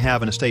sense to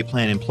have an estate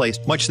plan in place,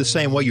 much the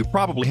same way you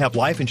probably have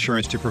life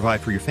insurance to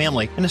provide for your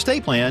family. An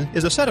estate plan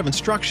is a set of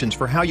instructions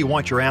for how you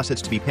want your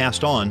assets to be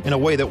passed on in a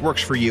way that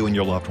works for you and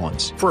your loved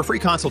ones. For a free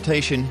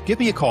consultation, give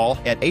me a call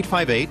at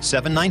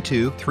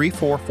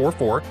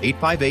 858-792-3444,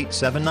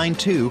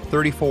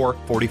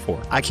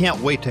 858-792-3444. I can't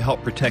wait to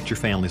help protect your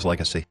family's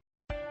legacy.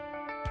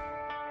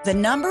 The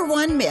number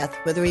one myth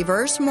with a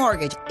reverse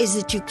mortgage is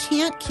that you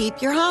can't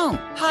keep your home.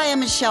 Hi,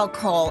 I'm Michelle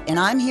Cole, and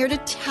I'm here to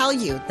tell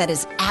you that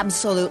is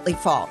absolutely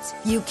false.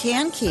 You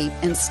can keep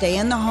and stay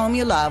in the home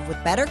you love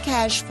with better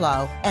cash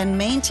flow and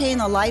maintain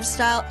the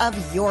lifestyle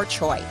of your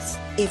choice.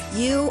 If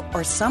you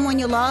or someone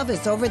you love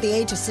is over the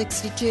age of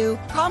 62,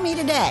 call me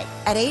today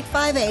at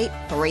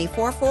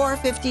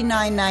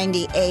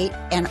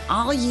 858-344-5998, and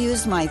I'll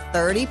use my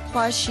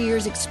 30-plus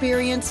years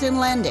experience in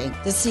lending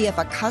to see if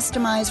a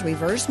customized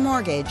reverse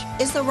mortgage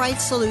is the right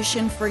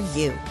solution for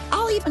you.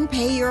 I'll even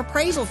pay your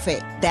appraisal fee.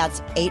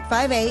 That's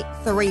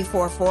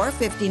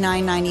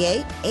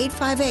 858-344-5998,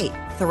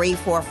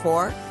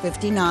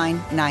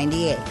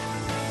 858-344-5998.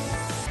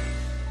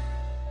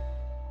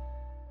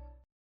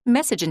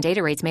 Message and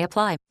data rates may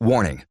apply.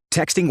 Warning,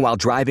 texting while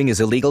driving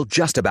is illegal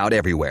just about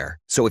everywhere.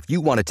 So if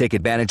you want to take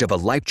advantage of a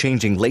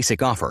life-changing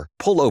LASIK offer,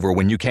 pull over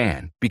when you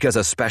can, because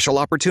a special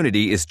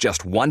opportunity is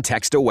just one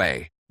text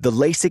away. The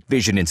LASIK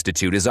Vision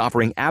Institute is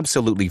offering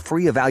absolutely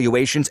free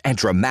evaluations and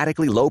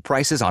dramatically low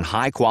prices on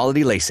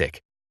high-quality LASIK.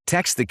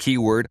 Text the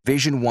keyword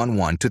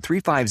VISION11 to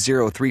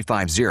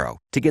 350350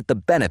 to get the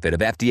benefit of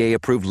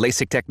FDA-approved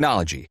LASIK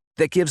technology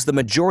that gives the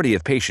majority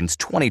of patients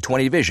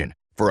 20/20 vision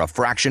for a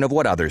fraction of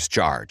what others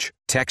charge.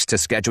 Text to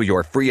schedule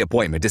your free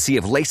appointment to see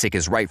if LASIK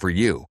is right for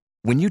you.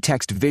 When you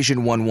text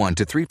VISION11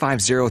 to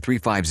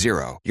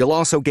 350350, you'll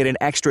also get an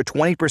extra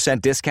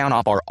 20% discount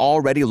off our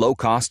already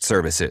low-cost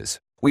services.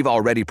 We've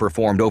already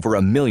performed over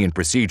 1 million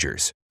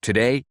procedures.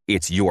 Today,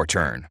 it's your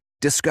turn.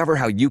 Discover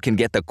how you can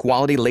get the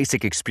quality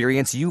LASIK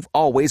experience you've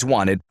always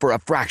wanted for a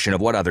fraction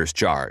of what others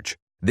charge.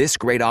 This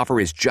great offer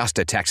is just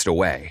a text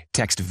away.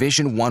 Text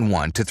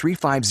VISION11 to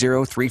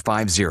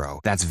 350350.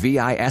 That's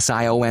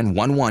VISION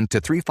 11 to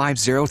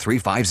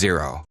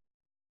 350350.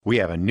 We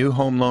have a new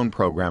home loan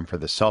program for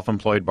the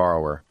self-employed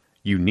borrower.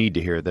 You need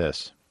to hear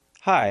this.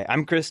 Hi,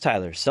 I'm Chris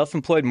Tyler,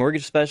 self-employed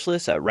mortgage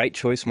specialist at Right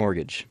Choice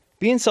Mortgage.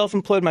 Being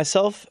self-employed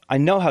myself, I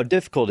know how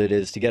difficult it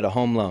is to get a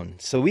home loan,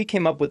 so we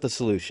came up with a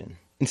solution.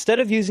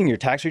 Instead of using your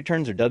tax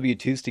returns or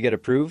W-2s to get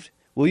approved,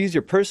 we'll use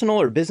your personal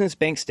or business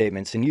bank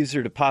statements and use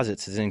your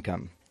deposits as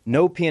income.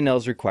 No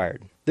P&Ls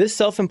required. This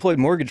self-employed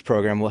mortgage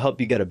program will help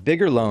you get a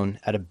bigger loan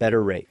at a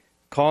better rate.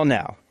 Call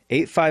now,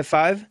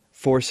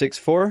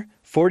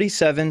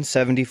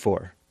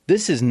 855-464-4774.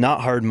 This is not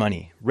hard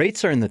money.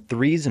 Rates are in the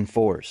 3s and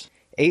 4s.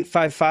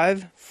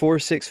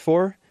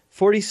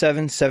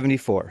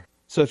 855-464-4774.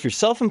 So if you're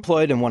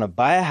self-employed and want to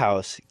buy a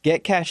house,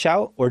 get cash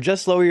out, or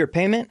just lower your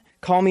payment,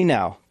 call me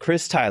now,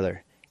 Chris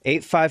Tyler,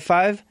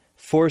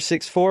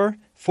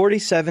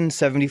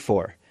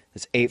 855-464-4774.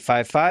 That's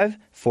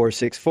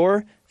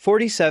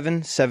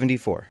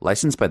 855-464-4774.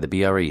 Licensed by the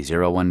BRE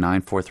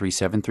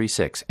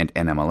 019433736 and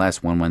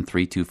NMLS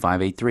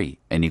 1132583,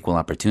 an equal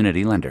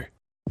opportunity lender.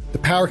 The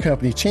power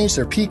company changed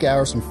their peak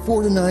hours from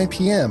 4 to 9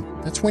 p.m.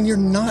 That's when you're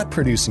not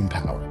producing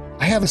power.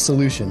 I have a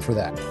solution for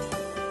that.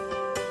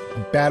 A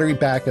battery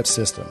backup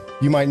system.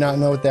 You might not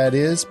know what that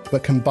is,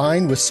 but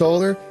combined with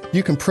solar,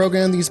 you can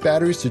program these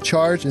batteries to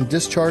charge and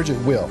discharge at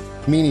will,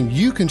 meaning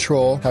you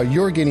control how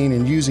you're getting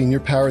and using your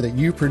power that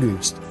you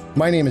produced.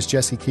 My name is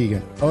Jesse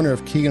Keegan, owner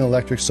of Keegan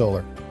Electric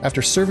Solar.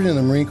 After serving in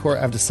the Marine Corps,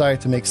 I've decided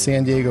to make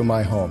San Diego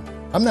my home.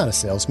 I'm not a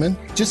salesman,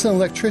 just an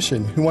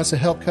electrician who wants to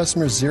help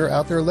customers zero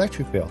out their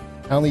electric bill.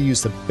 I only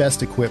use the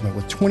best equipment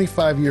with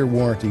 25-year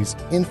warranties,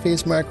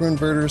 in-phase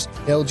microinverters,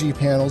 LG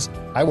panels.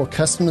 I will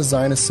custom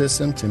design a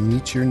system to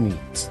meet your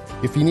needs.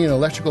 If you need an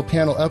electrical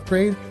panel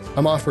upgrade,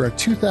 I'm offering a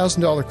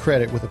 $2,000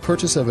 credit with the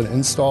purchase of an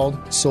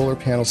installed solar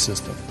panel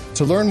system.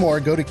 To learn more,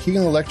 go to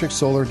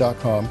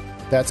KeeganElectricSolar.com.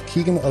 That's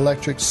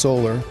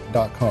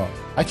KeeganElectricSolar.com.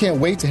 I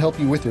can't wait to help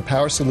you with your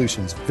power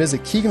solutions.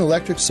 Visit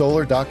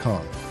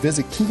KeeganElectricSolar.com.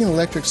 Visit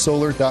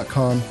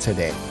KeeganElectricSolar.com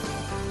today.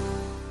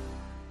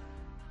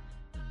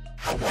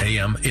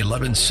 AM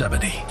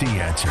 1170, The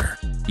Answer.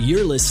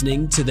 You're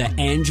listening to The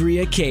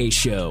Andrea Kaye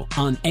Show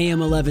on AM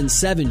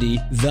 1170,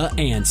 The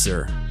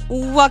Answer.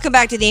 Welcome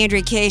back to The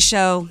Andrea Kaye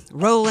Show.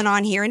 Rolling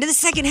on here into the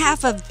second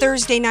half of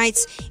Thursday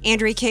night's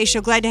Andrea Kaye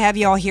Show. Glad to have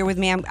you all here with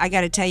me. I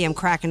got to tell you, I'm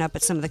cracking up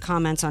at some of the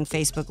comments on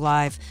Facebook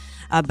Live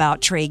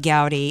about Trey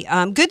Gowdy.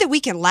 Good that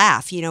we can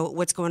laugh,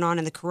 what's going on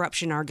in the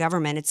corruption in our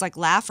government. It's like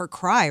laugh or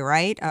cry,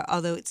 right?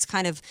 Although it's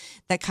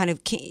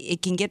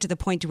it can get to the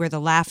point to where the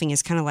laughing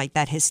is kind of like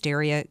that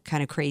hysteria,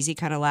 kind of crazy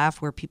kind of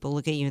laugh where people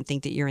look at you and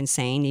think that you're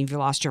insane and you've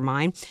lost your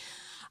mind.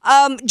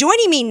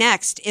 Joining me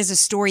next is a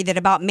story that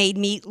about made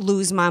me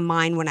lose my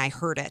mind when I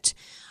heard it.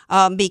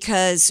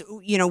 Because,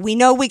 we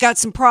know we got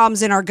some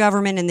problems in our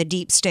government and the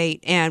deep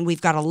state, and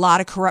we've got a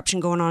lot of corruption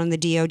going on in the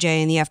DOJ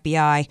and the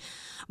FBI.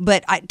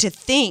 But to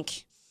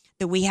think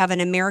that we have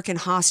an American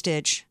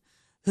hostage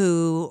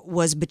who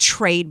was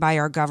betrayed by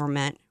our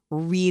government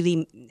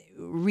really,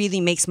 really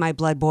makes my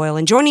blood boil.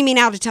 And joining me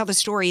now to tell the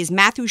story is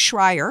Matthew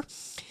Schreier,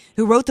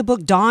 who wrote the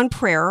book Dawn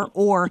Prayer,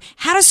 or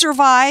How to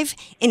Survive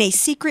in a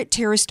Secret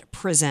Terrorist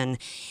Prison.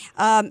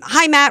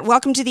 Hi, Matt.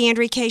 Welcome to the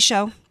Andrea Kaye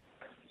Show.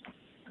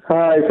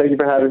 Hi. Thank you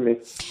for having me.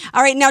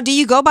 All right. Now, do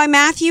you go by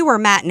Matthew or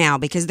Matt now?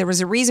 Because there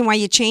was a reason why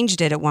you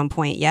changed it at one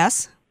point,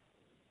 yes?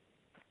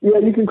 Yeah,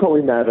 you can call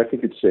me Matt. I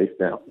think it's safe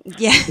now.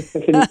 Yeah.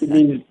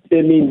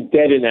 it means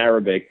dead in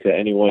Arabic to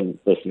anyone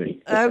listening.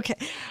 Okay.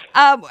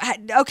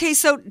 Okay,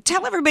 so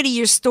tell everybody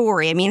your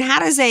story. I mean, how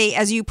does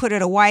as you put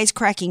it, a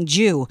wisecracking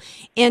Jew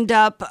end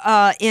up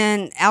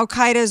in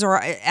Al-Qaeda's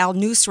or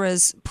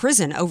al-Nusra's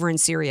prison over in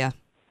Syria?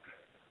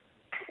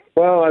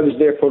 Well, I was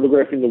there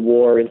photographing the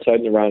war inside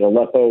and around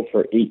Aleppo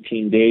for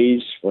 18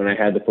 days. When I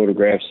had the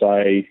photographs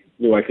I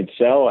knew I could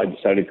sell, I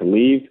decided to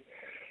leave.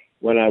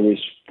 When I was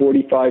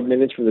 45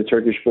 minutes from the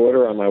Turkish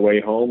border on my way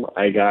home,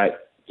 I got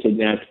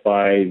kidnapped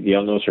by the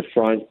al-Nusra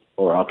Front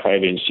or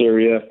Al-Qaeda in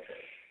Syria.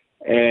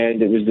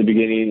 And it was the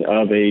beginning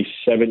of a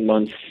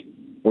 7-month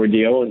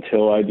ordeal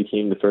until I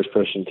became the first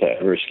person to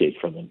ever escape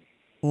from them.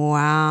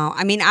 Wow.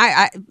 I mean,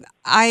 I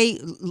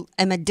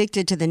am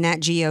addicted to the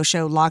Nat Geo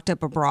show Locked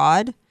Up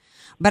Abroad,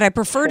 but I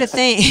prefer to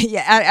think,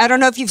 I don't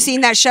know if you've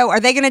seen that show. Are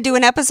they going to do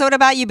an episode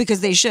about you?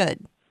 Because they should.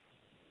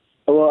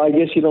 Well, I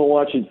guess you don't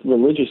watch it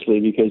religiously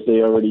because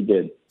they already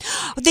did.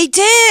 They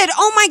did?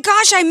 Oh, my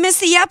gosh, I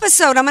missed the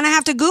episode. I'm going to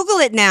have to Google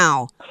it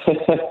now.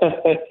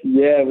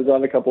 Yeah, it was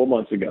on a couple of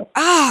months ago.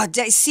 Oh,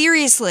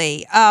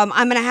 seriously.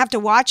 I'm going to have to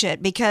watch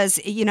it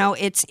because,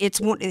 it's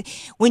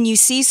when you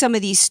see some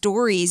of these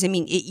stories, I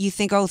mean, you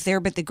think, oh, there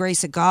but the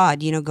grace of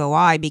God, go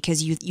I,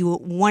 because you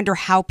wonder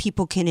how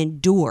people can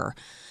endure,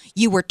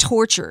 You were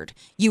tortured.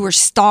 You were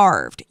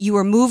starved. You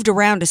were moved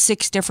around to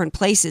 6 different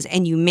places,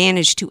 and you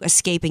managed to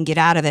escape and get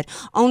out of it,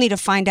 only to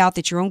find out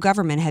that your own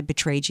government had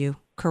betrayed you,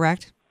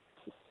 correct?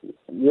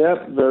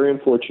 Yep, very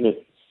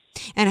unfortunate.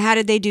 And how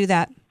did they do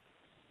that?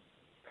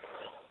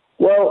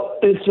 Well,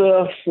 it's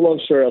a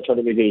long story. I'll try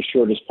to make it as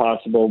short as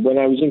possible. When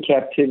I was in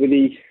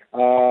captivity,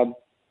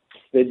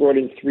 they brought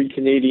in 3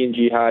 Canadian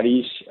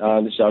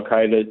jihadis, this is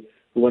Al-Qaeda,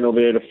 who went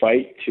over there to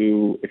fight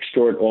to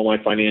extort all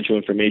my financial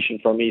information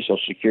from me, social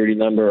security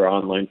number,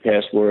 online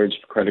passwords,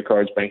 credit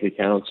cards, bank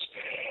accounts.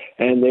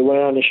 And they went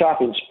on a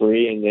shopping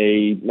spree, and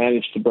they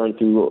managed to burn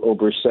through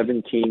over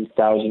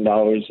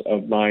 $17,000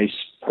 of my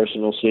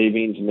personal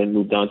savings and then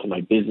moved on to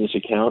my business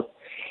account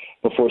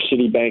before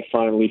Citibank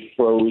finally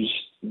froze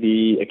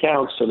the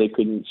accounts so they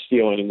couldn't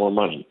steal any more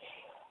money.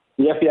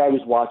 The FBI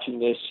was watching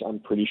this, I'm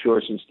pretty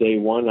sure, since day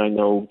one. I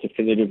know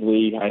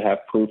definitively I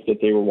have proof that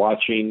they were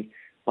watching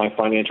my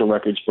financial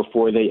records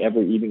before they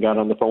ever even got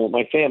on the phone with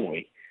my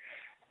family.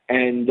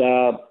 And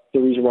the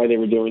reason why they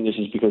were doing this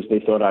is because they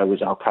thought I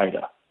was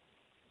Al-Qaeda.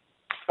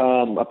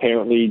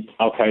 Apparently,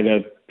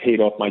 Al-Qaeda paid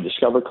off my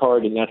Discover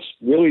card, and that's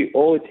really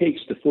all it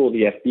takes to fool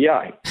the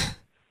FBI.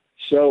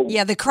 So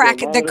yeah, the crack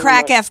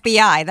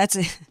FBI. That's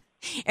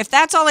if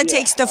that's all it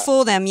takes to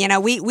fool them. You know,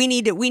 we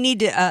need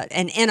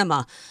an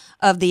enema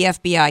of the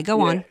FBI.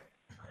 Go on.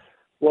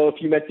 Well,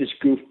 if you met this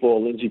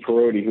goofball, Lindsay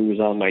Perotti, who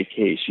was on my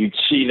case, you'd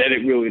see that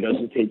it really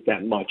doesn't take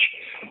that much.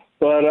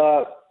 But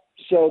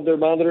so they're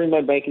monitoring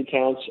my bank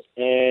accounts,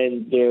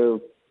 and they're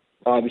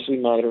obviously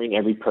monitoring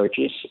every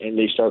purchase, and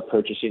they start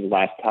purchasing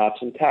laptops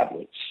and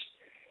tablets.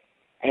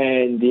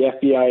 And the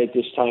FBI at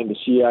this time, the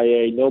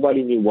CIA,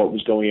 nobody knew what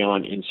was going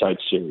on inside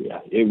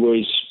Syria. It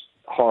was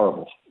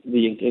horrible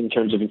in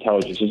terms of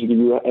intelligence. Just to give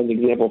you an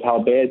example of how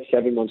bad,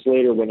 7 months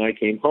later when I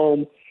came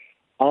home,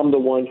 I'm the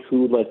one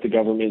who let the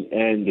government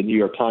and the New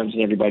York Times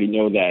and everybody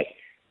know that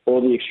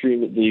all the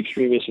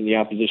extremists and the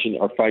opposition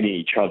are fighting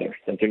each other,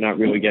 that they're not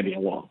really getting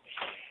along.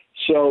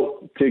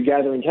 So to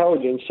gather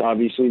intelligence,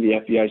 obviously the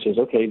FBI says,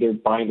 okay, they're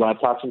buying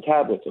laptops and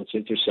tablets. Let's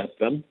intercept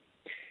them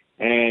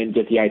and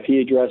get the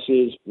IP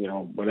addresses,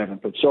 whatever,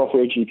 put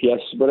software, GPS,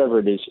 whatever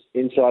it is,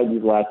 inside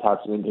these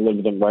laptops and then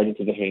deliver them right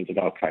into the hands of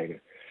Al-Qaeda.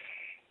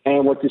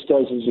 And what this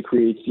does is it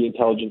creates the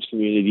intelligence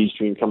community's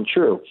dream come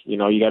true. You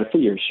got to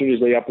figure, as soon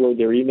as they upload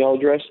their email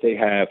address, they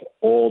have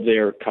all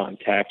their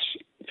contacts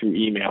through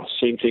email.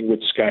 Same thing with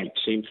Skype,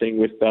 same thing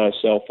with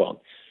cell phone.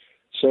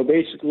 So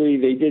basically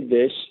they did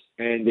this,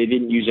 and they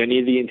didn't use any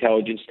of the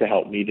intelligence to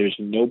help me. There's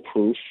no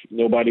proof.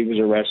 Nobody was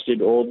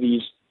arrested. All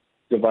these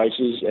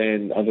devices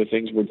and other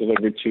things were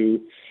delivered to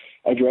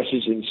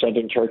addresses in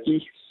southern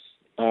Turkey,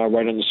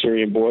 right on the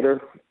Syrian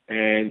border,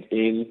 and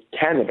in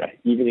Canada,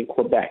 even in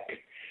Quebec.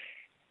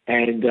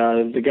 And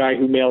the guy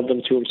who mailed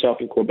them to himself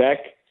in Quebec,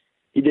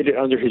 he did it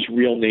under his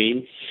real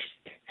name.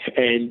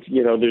 And,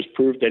 there's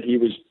proof that he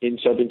was in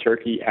southern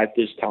Turkey at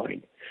this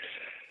time.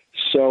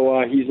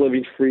 So he's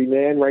living free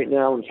man right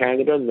now in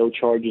Canada. No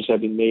charges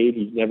have been made.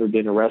 He's never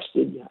been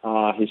arrested.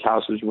 His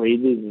house was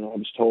raided, and I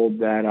was told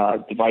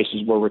that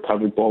devices were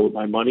recovered all with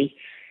my money.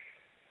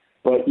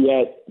 But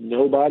yet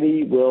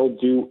nobody will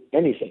do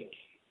anything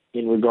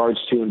in regards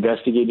to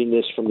investigating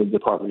this from the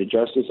Department of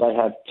Justice. I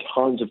have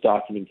tons of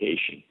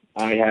documentation.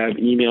 I have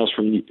emails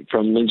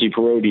from Lindsay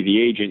Perotti, the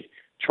agent,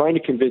 trying to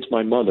convince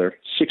my mother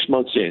 6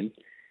 months in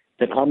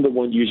that I'm the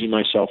one using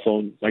my cell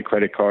phone, my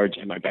credit cards,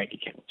 and my bank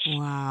accounts.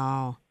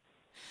 Wow.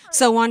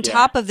 So on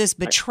top of this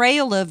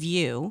betrayal of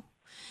you,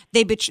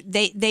 they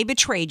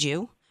betrayed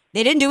you.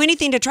 They didn't do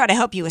anything to try to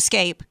help you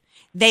escape.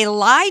 They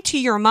lied to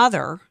your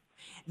mother.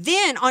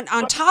 Then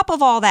on top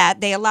of all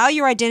that, they allow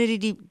your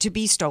identity to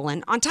be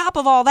stolen. On top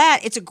of all that,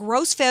 it's a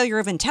gross failure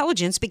of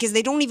intelligence because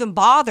they don't even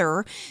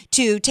bother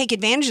to take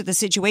advantage of the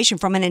situation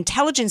from an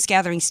intelligence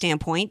gathering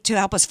standpoint to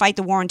help us fight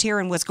the war on terror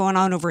and what's going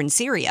on over in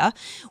Syria,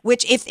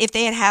 which if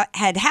they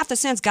had half the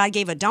sense God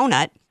gave a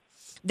donut,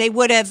 they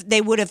would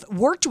have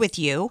worked with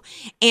you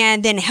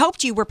and then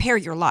helped you repair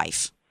your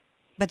life.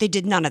 But they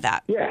did none of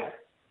that. Yeah,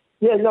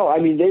 no, I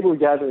mean, they were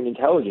gathering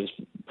intelligence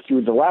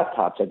through the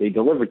laptops that they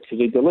delivered. So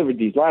they delivered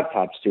these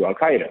laptops to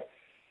Al-Qaeda.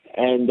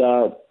 And,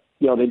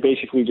 they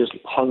basically just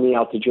hung me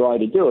out to dry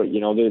to do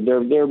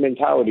it. Their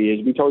mentality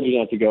is, we told you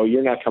not to go.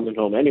 You're not coming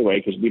home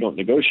anyway because we don't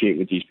negotiate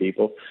with these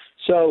people.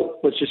 So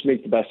let's just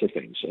make the best of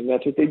things. And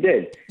that's what they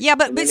did. Yeah,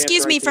 but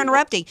excuse me for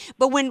interrupting.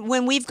 But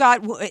when we've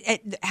got,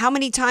 how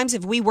many times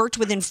have we worked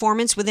with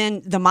informants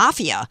within the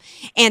mafia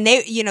and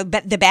they,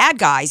 the bad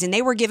guys, and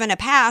they were given a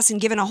pass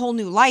and given a whole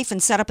new life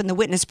and set up in the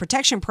witness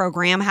protection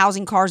program,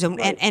 housing cars and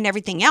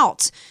everything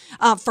else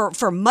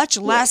for much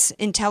less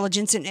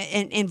intelligence and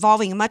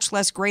involving a much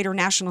less greater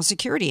national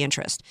security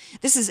interest.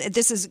 This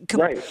is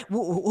right.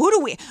 What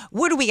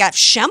do we got?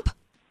 Shemp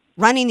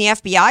running the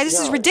FBI? This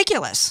is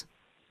ridiculous.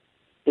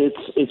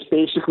 It's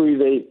basically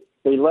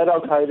they let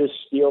Al-Qaeda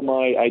steal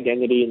my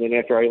identity, and then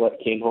after I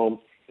came home,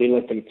 they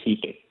let them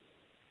keep it.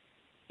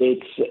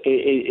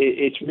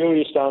 It's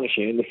really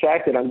astonishing. And the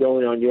fact that I'm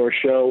going on your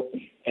show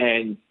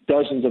and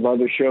dozens of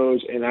other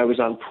shows, and I was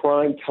on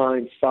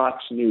primetime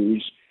Fox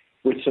News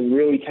with some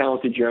really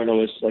talented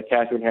journalists like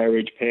Catherine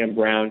Herridge, Pam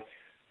Brown,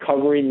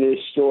 covering this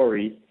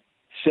story,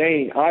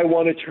 saying, I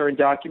want to turn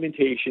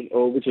documentation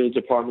over to the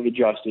Department of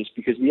Justice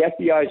because the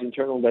FBI's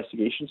internal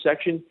investigation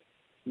section,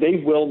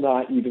 they will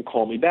not even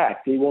call me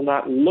back. They will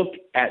not look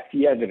at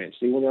the evidence.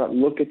 They will not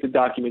look at the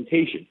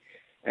documentation.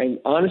 And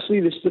honestly,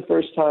 this is the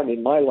first time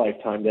in my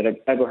lifetime that I've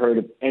ever heard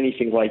of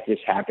anything like this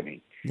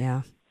happening.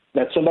 Yeah.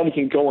 That somebody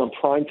can go on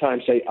prime time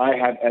and say, I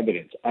have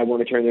evidence. I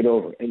want to turn it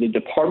over. And the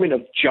Department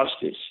of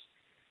Justice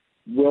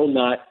will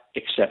not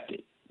accept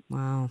it.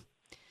 Wow.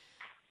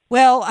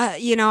 Well,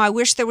 I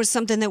wish there was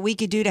something that we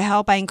could do to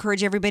help. I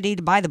encourage everybody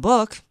to buy the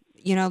book,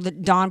 the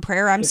Dawn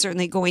Prayer. I'm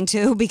certainly going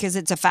to because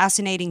it's a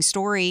fascinating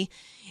story.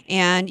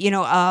 And,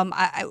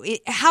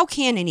 how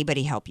can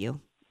anybody help you?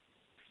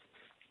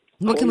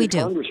 What can we do?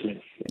 Congressman.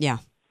 Yeah.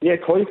 Yeah,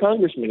 call your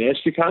congressman.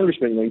 Ask your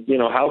congressman,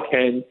 how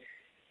can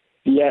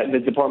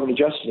the Department of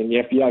Justice and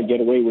the FBI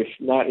get away with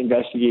not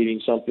investigating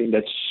something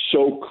that's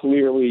so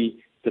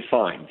clearly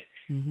defined?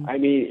 Mm-hmm. I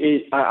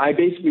mean, I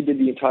basically did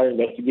the entire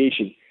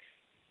investigation.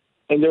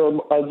 And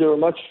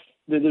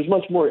there's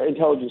much more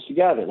intelligence to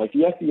gather. Like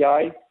the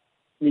FBI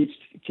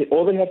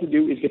all they have to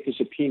do is get the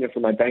subpoena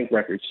for my bank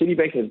records.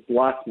 Citibank has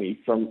blocked me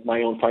from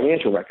my own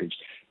financial records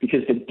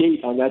because the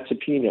date on that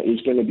subpoena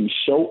is going to be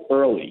so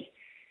early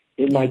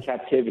in my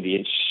captivity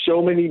and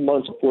so many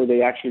months before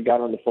they actually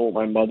got on the phone with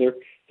my mother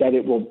that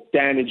it will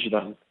damage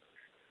them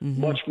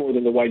much more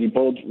than Whitey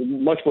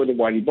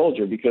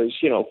Bulger because,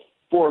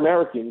 4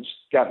 Americans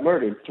got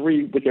murdered,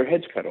 3 with their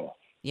heads cut off.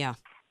 Yeah.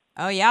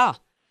 Oh, yeah.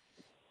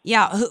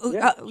 Yeah.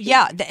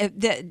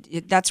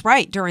 That's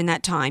right. During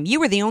that time, you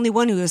were the only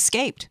one who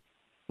escaped,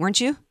 weren't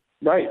you?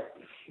 Right.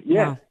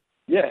 Yeah. Wow.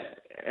 Yeah.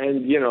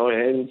 And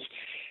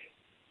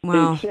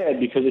it's sad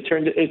because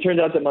it turned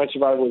out that my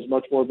survival was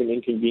much more of an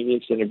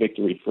inconvenience than a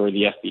victory for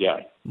the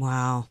FBI.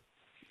 Wow.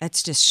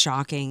 That's just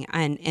shocking.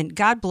 And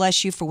God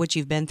bless you for what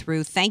you've been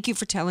through. Thank you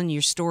for telling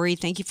your story.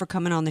 Thank you for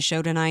coming on the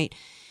show tonight.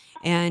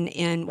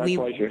 And we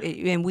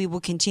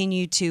will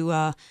continue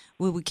to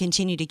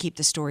keep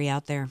the story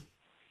out there.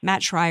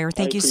 Matt Schreier,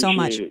 thank you so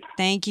much.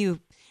 Thank you.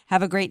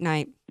 Have a great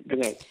night. Good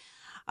night.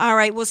 All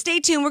right. Well, stay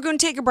tuned. We're going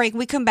to take a break. When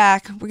we come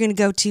back, we're going to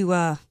go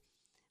to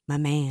my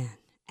man,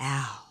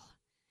 Al,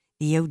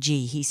 the OG.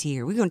 He's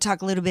here. We're going to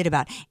talk a little bit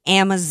about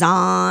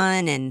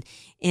Amazon and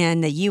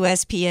the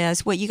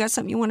USPS. What, you got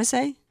something you want to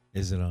say?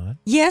 Is it on?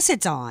 Yes,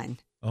 it's on.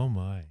 Oh,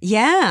 my.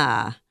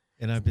 Yeah.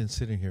 And I've been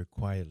sitting here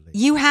quietly.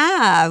 You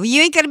have.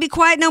 You ain't going to be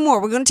quiet no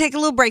more. We're going to take a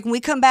little break. When we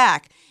come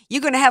back,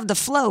 you're going to have the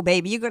flow,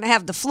 baby. You're going to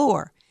have the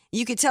floor.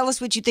 You can tell us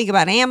what you think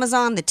about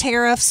Amazon, the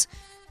tariffs.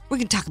 We're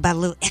going to talk about a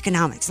little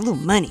economics, a little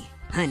money,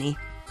 honey.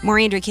 More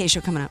Andrea Kaye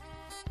Show coming up.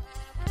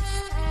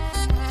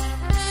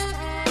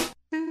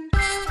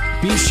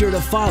 Be sure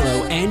to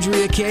follow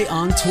Andrea Kaye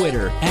on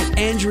Twitter at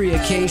Andrea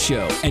Kaye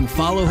Show and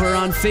follow her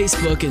on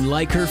Facebook and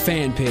like her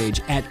fan page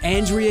at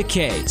Andrea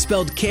Kaye,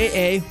 spelled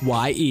Kaye.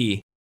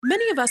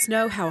 Many of us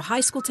know how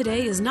high school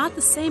today is not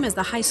the same as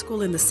the high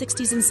school in the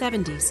 60s and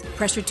 70s.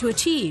 Pressure to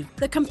achieve,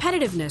 the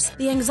competitiveness,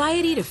 the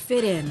anxiety to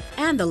fit in,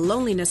 and the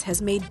loneliness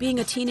has made being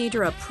a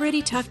teenager a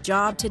pretty tough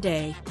job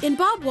today. In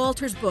Bob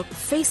Walter's book,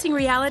 Facing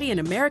Reality in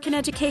American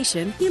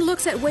Education, he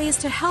looks at ways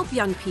to help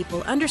young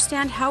people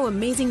understand how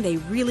amazing they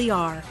really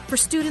are, for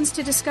students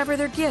to discover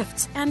their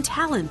gifts and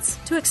talents,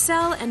 to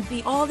excel and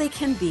be all they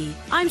can be.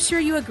 I'm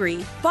sure you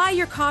agree. Buy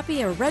your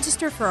copy or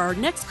register for our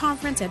next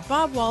conference at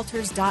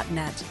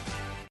bobwalters.net.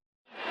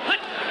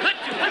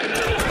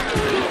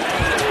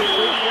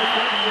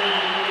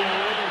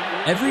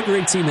 Every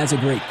great team has a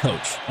great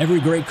coach. Every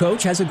great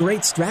coach has a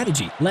great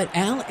strategy. Let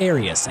Al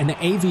Arias and the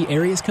AV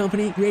Arias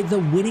Company create the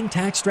winning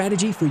tax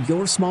strategy for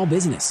your small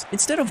business.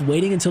 Instead of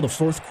waiting until the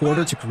fourth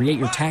quarter to create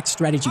your tax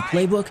strategy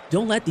playbook,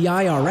 don't let the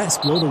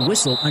IRS blow the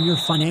whistle on your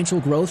financial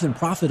growth and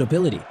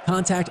profitability.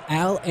 Contact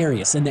Al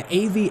Arias and the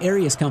AV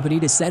Arias Company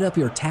to set up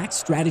your tax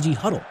strategy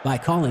huddle by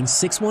calling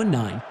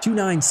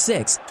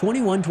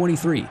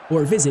 619-296-2123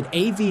 or visit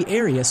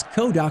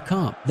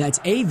avariasco.com. That's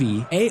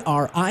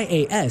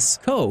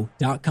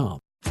avariasco.com.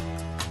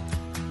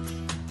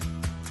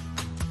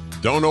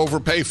 Don't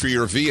overpay for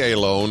your VA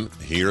loan.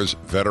 Here's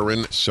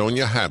veteran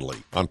Sonia Hadley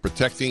on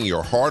protecting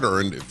your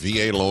hard-earned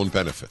VA loan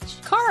benefits.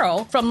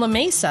 Carl from La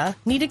Mesa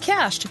needed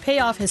cash to pay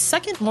off his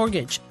second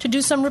mortgage to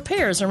do some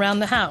repairs around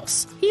the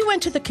house. He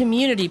went to the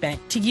community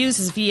bank to use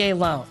his VA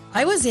loan.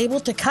 I was able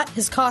to cut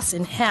his costs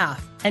in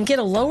half and get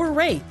a lower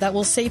rate that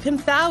will save him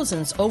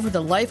thousands over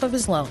the life of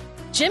his loan.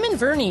 Jim and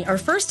Vernie are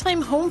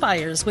first-time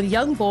homebuyers with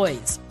young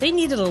boys. They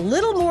needed a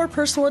little more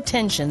personal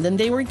attention than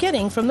they were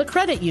getting from the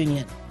credit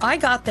union. I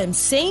got them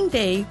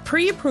same-day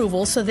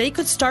pre-approval so they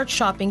could start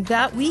shopping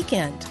that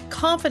weekend,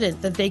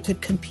 confident that they could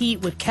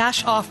compete with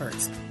cash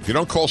offers. If you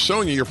don't call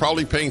Sonia, you're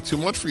probably paying too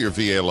much for your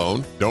VA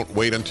loan. Don't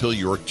wait until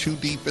you're too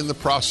deep in the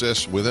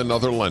process with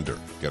another lender.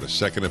 Get a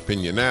second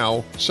opinion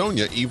now.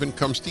 Sonia even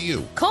comes to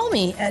you. Call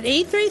me at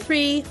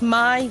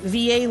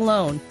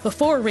 833-MY-VA-LOAN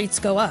before rates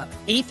go up.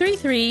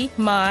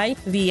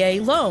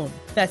 833-MY-VA-LOAN.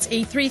 That's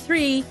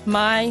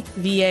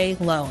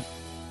 833-MY-VA-LOAN.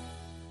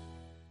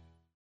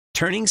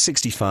 Turning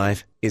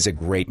 65 is a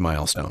great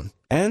milestone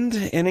and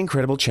an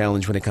incredible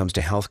challenge when it comes to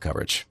health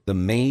coverage. The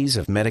maze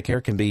of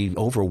Medicare can be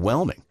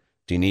overwhelming.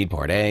 Do you need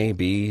Part A,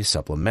 B,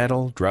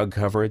 supplemental, drug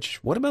coverage?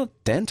 What about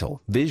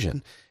dental,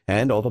 vision,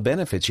 and all the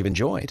benefits you've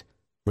enjoyed?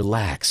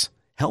 Relax.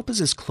 Help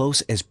is as close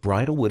as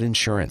Bridalwood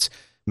Insurance,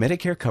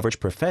 Medicare coverage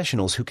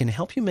professionals who can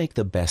help you make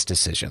the best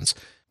decisions.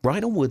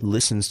 Bridalwood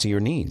listens to your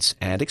needs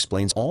and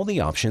explains all the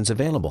options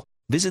available.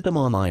 Visit them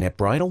online at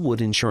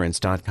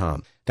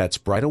bridalwoodinsurance.com. That's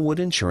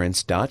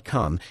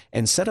bridalwoodinsurance.com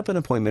and set up an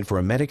appointment for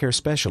a Medicare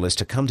specialist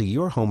to come to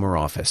your home or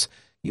office.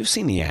 You've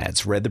seen the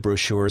ads, read the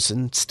brochures,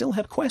 and still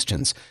have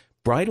questions.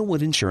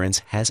 Bridalwood Insurance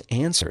has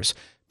answers.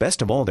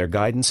 Best of all, their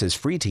guidance is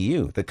free to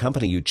you. The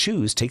company you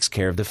choose takes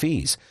care of the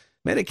fees.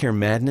 Medicare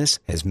Madness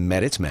has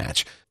met its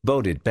match.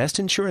 Voted Best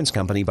Insurance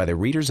Company by the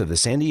readers of the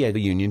San Diego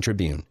Union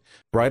Tribune.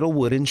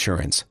 Bridalwood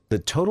Insurance, the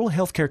total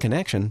healthcare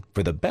connection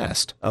for the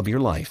best of your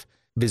life.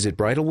 Visit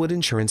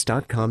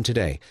bridalwoodinsurance.com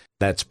today.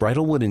 That's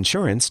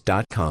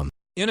bridalwoodinsurance.com.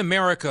 In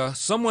America,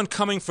 someone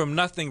coming from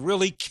nothing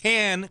really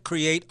can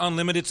create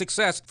unlimited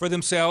success for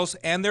themselves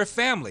and their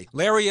family.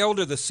 Larry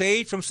Elder, the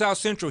sage from South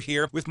Central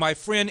here with my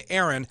friend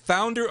Aaron,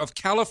 founder of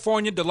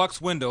California Deluxe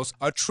Windows,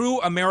 a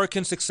true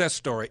American success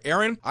story.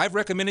 Aaron, I've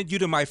recommended you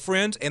to my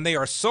friends, and they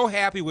are so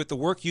happy with the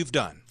work you've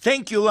done.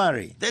 Thank you,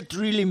 Larry. That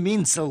really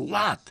means a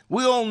lot.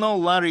 We all know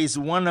Larry is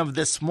one of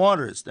the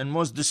smartest and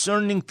most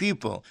discerning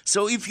people.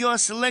 So if you are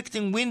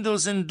selecting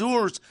windows and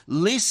doors,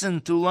 listen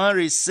to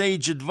Larry's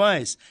sage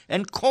advice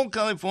and call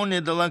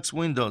California Deluxe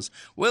Windows.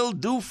 We'll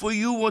do for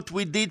you what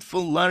we did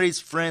for Larry's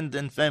friend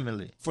and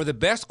family. For the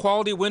best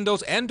quality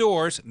windows and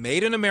doors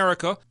made in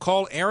America,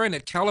 call Aaron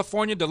at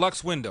California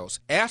Deluxe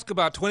Windows. Ask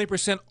about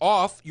 20%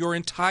 off your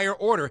entire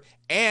order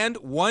and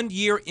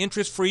 1-year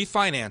interest-free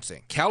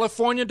financing.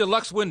 California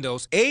Deluxe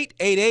Windows,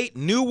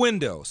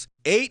 888-NEW-WINDOWS.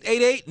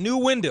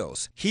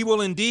 888-NEW-WINDOWS. He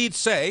will indeed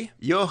say,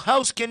 your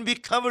house can be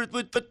covered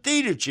with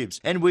potato chips,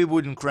 and we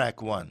wouldn't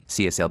crack one.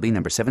 CSLB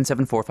number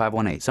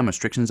 774518. Some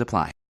restrictions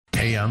apply.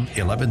 AM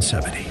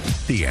 1170,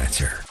 The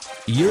Answer.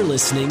 You're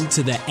listening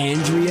to the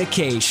Andrea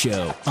Kaye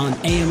Show on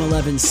AM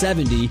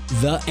 1170,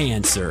 The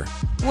Answer.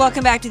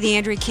 Welcome back to the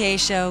Andrea Kaye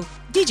Show.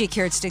 DJ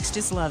Carrot Sticks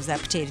just loves that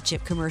potato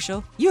chip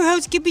commercial. Your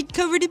house can be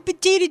covered in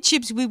potato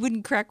chips. We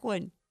wouldn't crack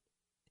one.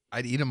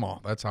 I'd eat them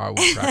all. That's how I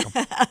would crack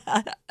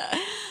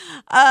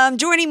them.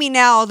 Joining me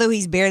now, although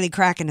he's barely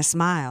cracking a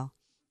smile,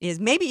 is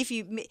maybe if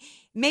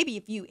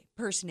you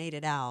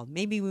impersonated Al,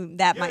 maybe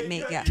that might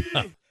make a...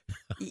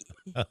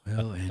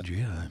 Well,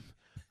 Andrea,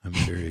 I'm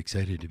very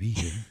excited to be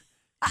here.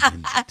 You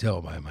can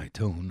tell by my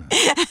tone.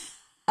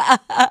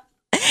 I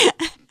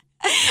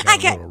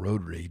got a little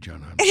road rage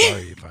on. I'm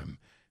sorry if I'm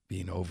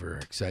being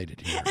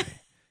overexcited here. I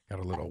got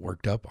a little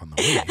worked up on the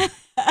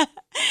way.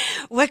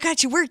 What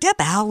got you worked up,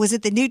 Al? Was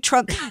it the new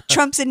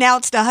Trump's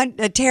announced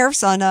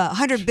tariffs on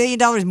 $100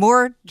 billion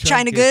more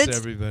China goods? Gets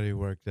everybody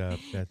worked up.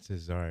 That's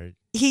his art.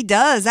 He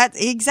does. That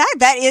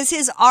is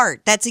his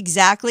art. That's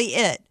exactly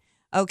it.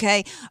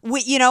 Okay.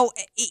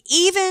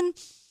 Even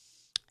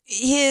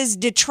his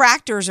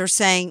detractors are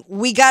saying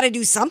we got to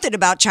do something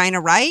about China,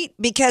 right?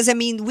 Because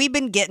we've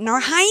been getting our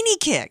hiney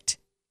kicked.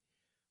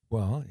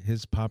 Well,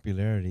 his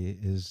popularity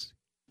is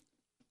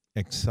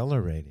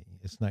accelerating.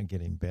 It's not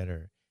getting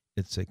better.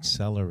 It's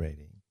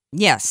accelerating.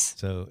 Yes.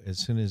 So as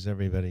soon as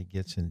everybody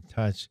gets in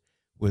touch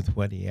with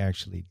what he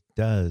actually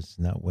does,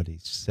 not what he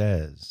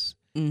says,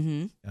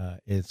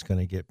 it's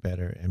going to get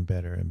better and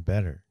better and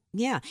better.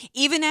 Yeah.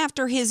 Even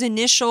after his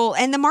initial,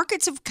 and the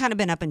markets have kind of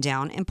been up and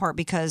down in part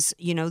because,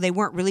 they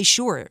weren't really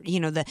sure,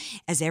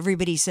 as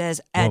everybody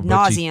says ad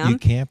nauseum. You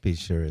can't be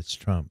sure it's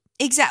Trump.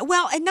 Exactly.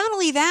 Well, and not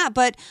only that,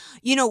 but,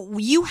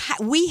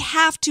 we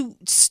have to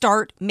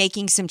start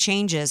making some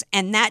changes,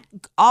 and that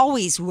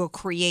always will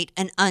create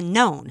an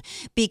unknown,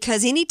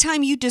 because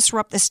anytime you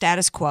disrupt the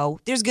status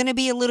quo, there's going to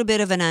be a little bit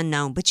of an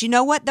unknown. But you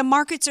know what? The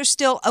markets are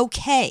still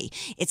okay.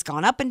 It's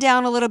gone up and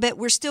down a little bit.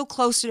 We're still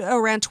close to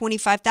around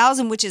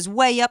 25,000, which is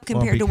way up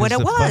compared to what it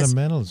was. The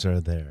fundamentals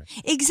are there.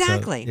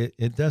 Exactly. So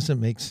it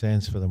doesn't make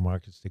sense for the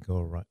markets to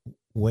go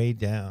way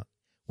down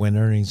when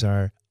earnings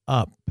are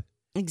up.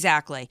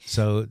 Exactly.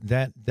 So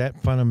that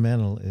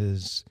fundamental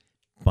is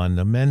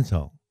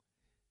fundamental.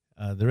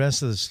 The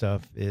rest of the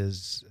stuff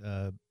is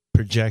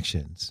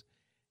projections.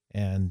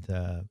 And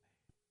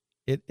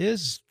it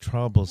is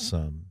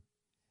troublesome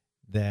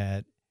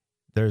that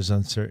there's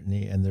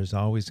uncertainty, and there's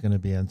always going to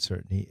be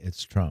uncertainty.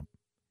 It's Trump.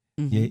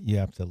 You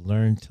have to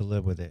learn to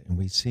live with it, and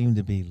we seem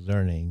to be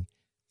learning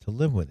to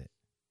live with it.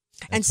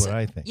 That's what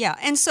I think. Yeah,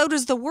 and so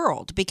does the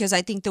world, because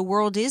I think the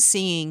world is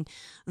seeing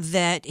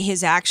that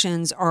his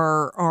actions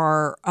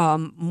are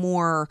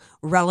more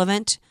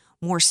relevant,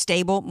 more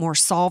stable, more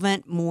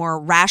solvent, more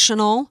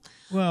rational.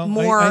 Well,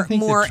 more, I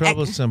think more the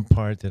troublesome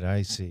part that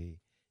I see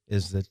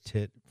is the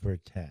tit for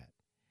tat.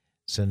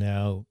 So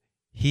now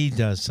he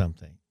does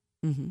something.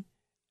 And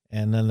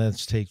then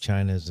let's take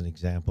China as an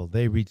example.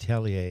 They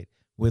retaliate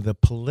with a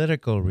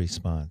political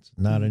response,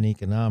 not an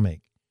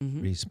economic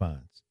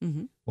response.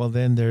 Well,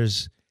 then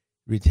there's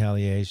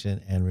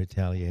retaliation.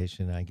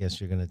 I guess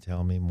you're going to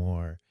tell me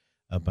more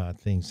about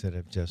things that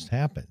have just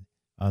happened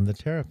on the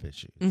tariff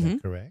issue. Is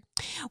that correct?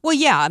 Well,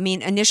 yeah. I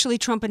mean, initially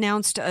Trump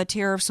announced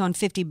tariffs on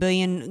 50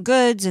 billion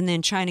goods, and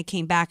then China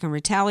came back and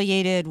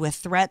retaliated with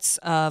threats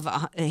of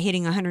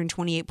hitting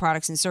 128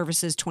 products and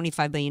services,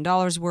 $25 billion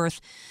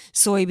worth,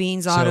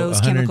 soybeans, autos,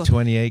 so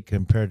 128 chemicals.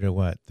 compared to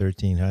what,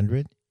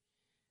 1,300?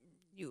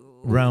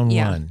 Round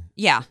one.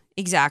 Yeah,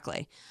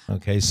 exactly.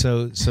 Okay,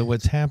 so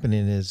what's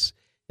happening is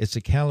it's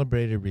a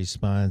calibrated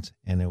response,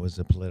 and it was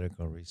a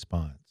political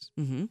response.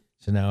 Mm-hmm.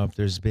 So now if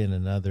there's been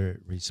another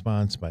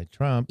response by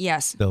Trump,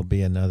 yes, there'll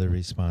be another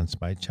response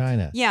by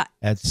China. Yeah.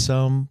 At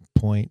some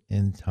point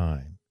in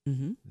time,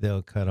 mm-hmm.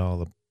 they'll cut all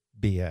the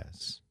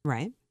BS.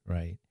 Right.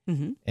 Right.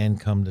 Mm-hmm. And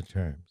come to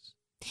terms.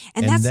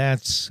 And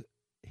that's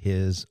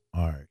his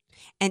art.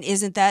 And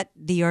isn't that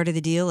the art of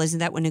the deal? Isn't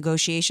that what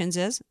negotiations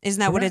is? Isn't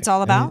that Correct. what it's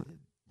all about?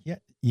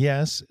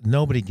 Yes.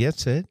 Nobody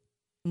gets it.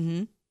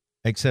 Mm-hmm.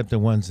 Except the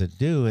ones that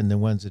do, and the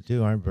ones that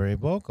do aren't very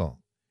vocal.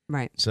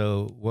 Right.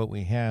 So what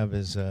we have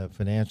is a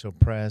financial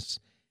press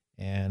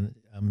and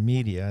a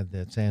media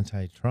that's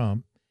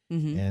anti-Trump,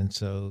 mm-hmm. and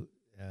so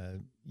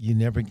you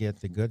never get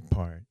the good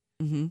part.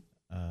 Mm-hmm.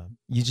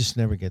 You just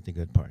never get the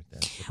good part.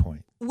 That's the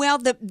point. Well,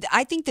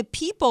 I think the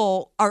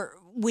people are,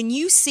 when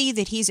you see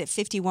that he's at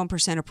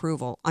 51%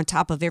 approval on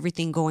top of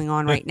everything going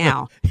on right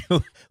now.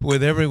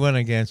 With everyone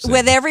against him.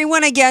 With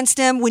everyone against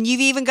him, when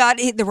you've even got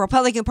the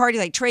Republican Party,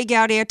 like Trey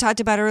Gowdy I talked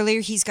about earlier,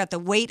 he's got the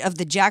weight of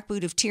the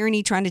jackboot of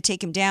tyranny trying to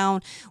take him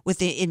down with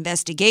the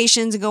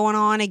investigations going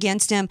on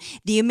against him.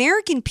 The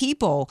American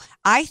people,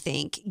 I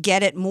think,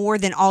 get it more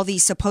than all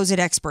these supposed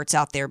experts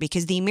out there,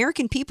 because the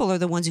American people are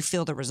the ones who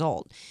feel the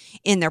result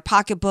in their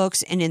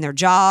pocketbooks and in their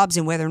jobs,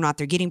 and whether or not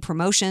they're getting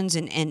promotions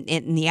and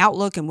in the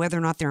outlook, and whether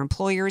or not their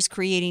employers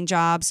creating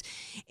jobs.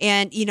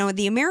 And, you know,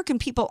 the American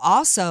people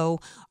also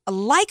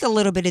like a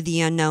little bit of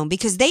the unknown,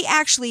 because they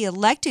actually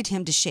elected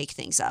him to shake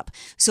things up.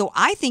 So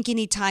I think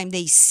anytime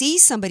they see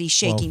somebody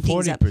shaking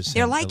things up,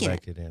 they're liking it.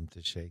 40% elected him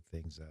to shake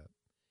things up.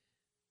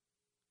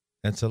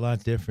 That's a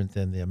lot different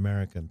than the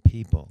American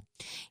people.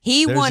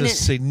 There's a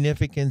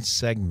significant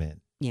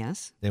segment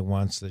that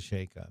wants the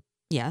shake-up.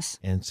 Yes.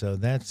 And so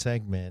that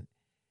segment,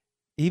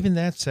 even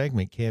that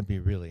segment can't be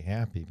really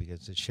happy,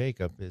 because the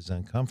shake-up is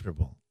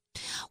uncomfortable.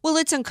 Well,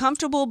 it's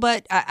uncomfortable,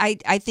 but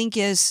I think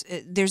there's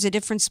a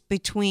difference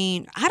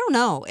between, I don't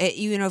know,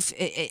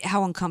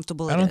 how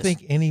uncomfortable it is. I don't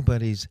think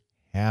anybody's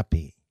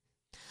happy.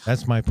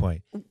 That's my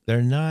point.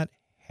 They're not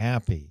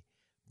happy,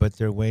 but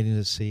they're waiting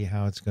to see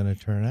how it's going to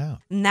turn out.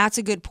 And that's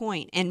a good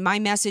point. And my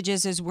message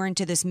is, as we're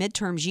into this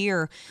midterms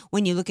year,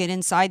 when you look at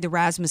inside the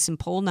Rasmussen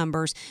poll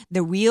numbers,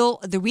 the real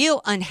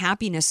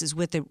unhappiness is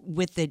with the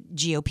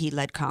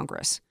GOP-led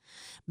Congress.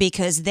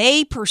 Because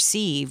they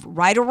perceive,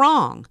 right or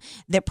wrong,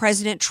 that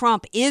President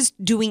Trump is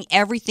doing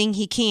everything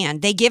he can.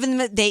 They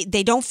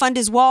don't fund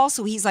his wall,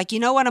 so he's like, you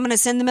know what, I'm going to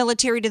send the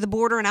military to the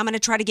border, and I'm going to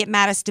try to get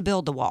Mattis to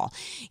build the wall.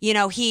 They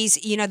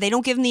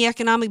don't give him the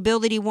economic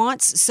bill that he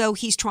wants, so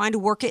he's trying to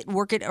work it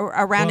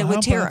around it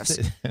with tariffs.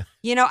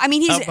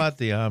 How about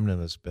the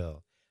omnibus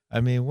bill?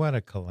 I mean, what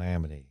a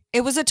calamity.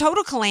 It was a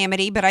total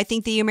calamity, but I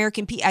think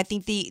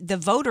the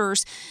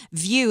voters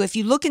view, if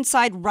you look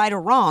inside, right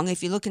or wrong,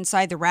 if you look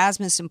inside the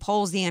Rasmussen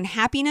polls, the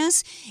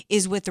unhappiness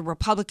is with the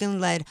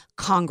Republican-led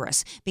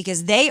Congress,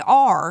 because they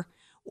are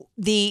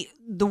the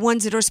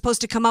ones that are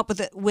supposed to come up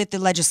with the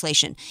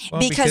legislation.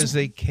 Well, because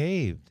they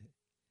caved.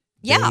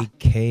 Yeah, they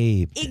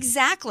caved.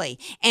 Exactly.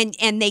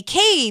 And they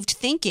caved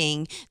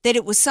thinking that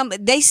it was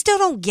they still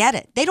don't get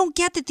it. They don't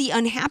get that the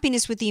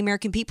unhappiness with the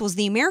American people is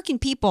the American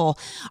people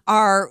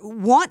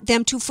want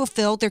them to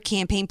fulfill their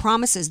campaign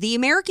promises. The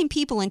American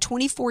people in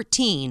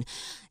 2014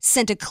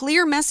 sent a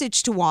clear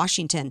message to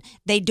Washington.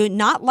 They did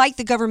not like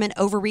the government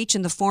overreach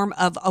in the form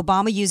of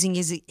Obama using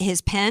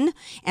his pen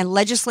and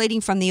legislating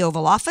from the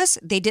Oval Office.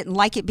 They didn't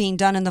like it being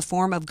done in the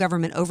form of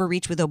government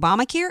overreach with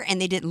Obamacare, and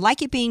they didn't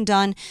like it being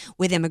done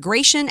with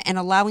immigration and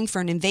allowing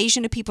for an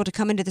invasion of people to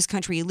come into this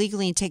country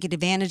illegally and take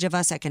advantage of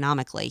us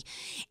economically.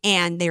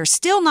 And they're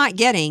still not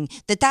getting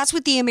that that's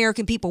what the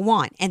American people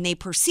want. And they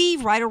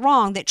perceive, right or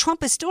wrong, that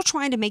Trump is still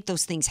trying to make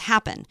those things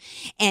happen.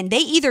 And they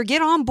either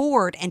get on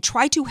board and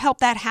try to help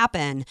that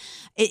happen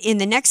in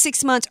the next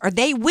 6 months, or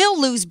they will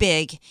lose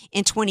big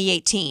in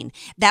 2018.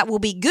 That will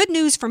be good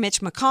news for Mitch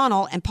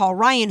McConnell and Paul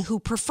Ryan, who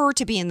prefer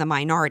to be in the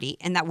minority,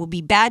 and that will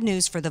be bad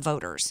news for the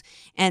voters.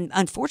 And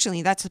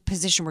unfortunately, that's the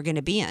position we're going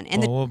to be in.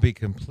 And we'll be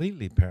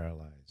completely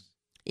paralyzed.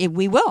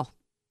 We will.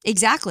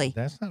 Exactly.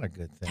 That's not a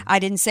good thing. I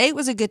didn't say it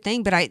was a good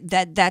thing, but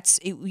that's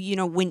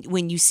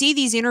when you see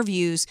these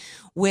interviews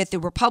with the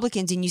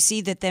Republicans and you see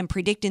that them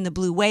predicting the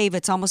blue wave,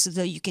 it's almost as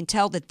though you can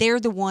tell that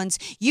they're the ones.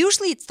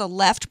 Usually it's the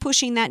left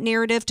pushing that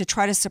narrative to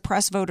try to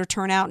suppress voter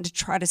turnout and to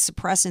try to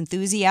suppress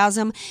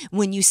enthusiasm.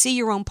 When you see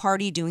your own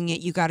party doing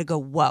it, you got to go,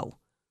 whoa.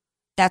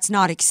 That's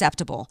not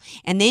acceptable.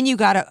 And then you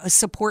got to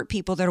support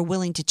people that are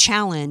willing to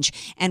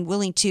challenge and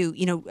willing to,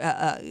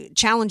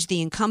 challenge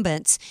the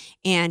incumbents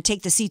and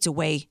take the seats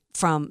away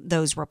from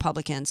those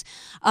Republicans.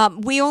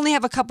 We only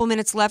have a couple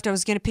minutes left. I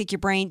was going to pick your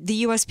brain.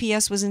 The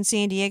USPS was in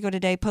San Diego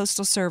today,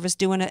 Postal Service,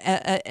 doing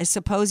a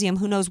symposium.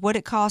 Who knows what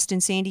it cost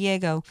in San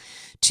Diego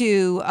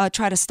to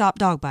try to stop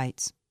dog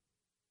bites.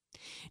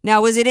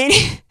 Now, is it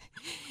any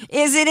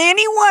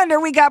wonder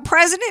we got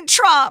President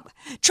Trump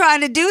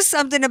trying to do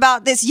something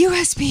about this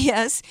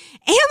USPS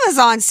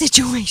Amazon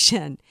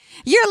situation?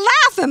 You're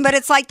laughing, but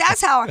it's like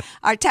that's how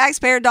our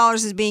taxpayer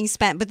dollars is being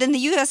spent. But then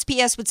the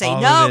USPS would say,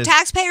 no,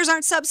 taxpayers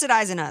aren't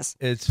subsidizing us.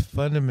 It's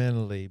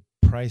fundamentally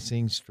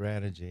pricing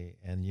strategy,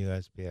 and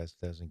USPS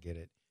doesn't get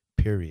it,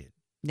 period.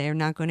 They're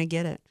not going to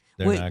get it.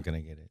 They're not going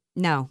to get it.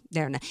 No,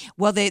 they're not.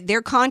 Well,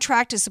 their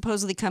contract is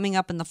supposedly coming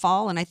up in the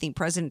fall, and I think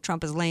President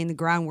Trump is laying the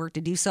groundwork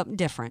to do something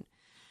different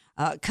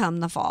come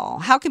the fall.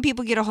 How can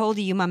people get a hold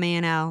of you, my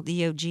man, Al,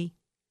 the OG?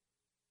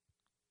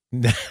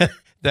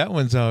 That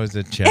one's always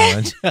a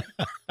challenge.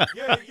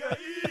 Yeah.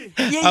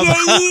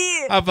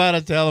 How about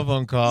a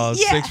telephone call,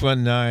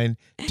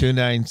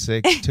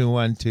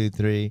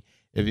 619-296-2123.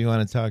 If you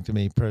want to talk to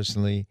me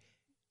personally,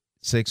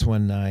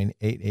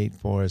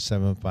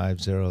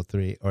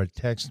 619-884-7503, or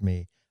text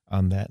me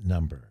on that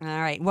number. All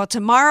right. Well,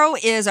 tomorrow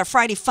is our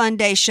Friday Fun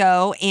Day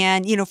show.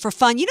 And, for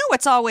fun,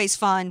 what's always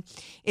fun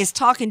is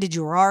talking to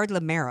Gerard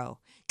Lamero.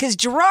 Because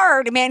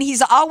Gerard, man,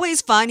 he's always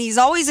fun. He's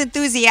always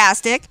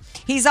enthusiastic.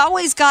 He's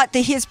always got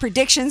his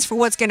predictions for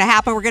what's going to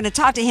happen. We're going to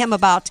talk to him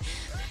about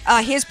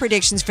his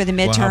predictions for the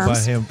midterms. Well, how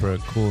about him for a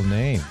cool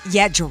name?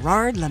 Yeah,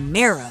 Gerard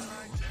Lamero.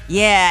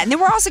 Yeah, and then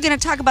we're also going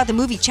to talk about the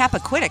movie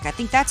Chappaquiddick. I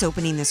think that's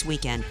opening this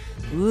weekend.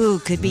 Ooh,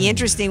 could be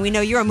interesting. We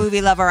know you're a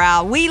movie lover,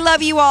 Al. We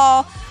love you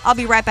all. I'll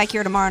be right back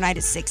here tomorrow night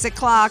at 6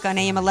 o'clock on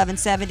AM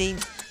 1170.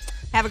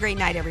 Have a great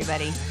night,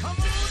 everybody.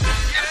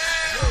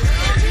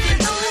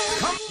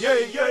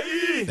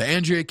 The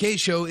Andrea Kaye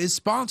Show is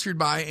sponsored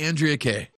by Andrea Kaye.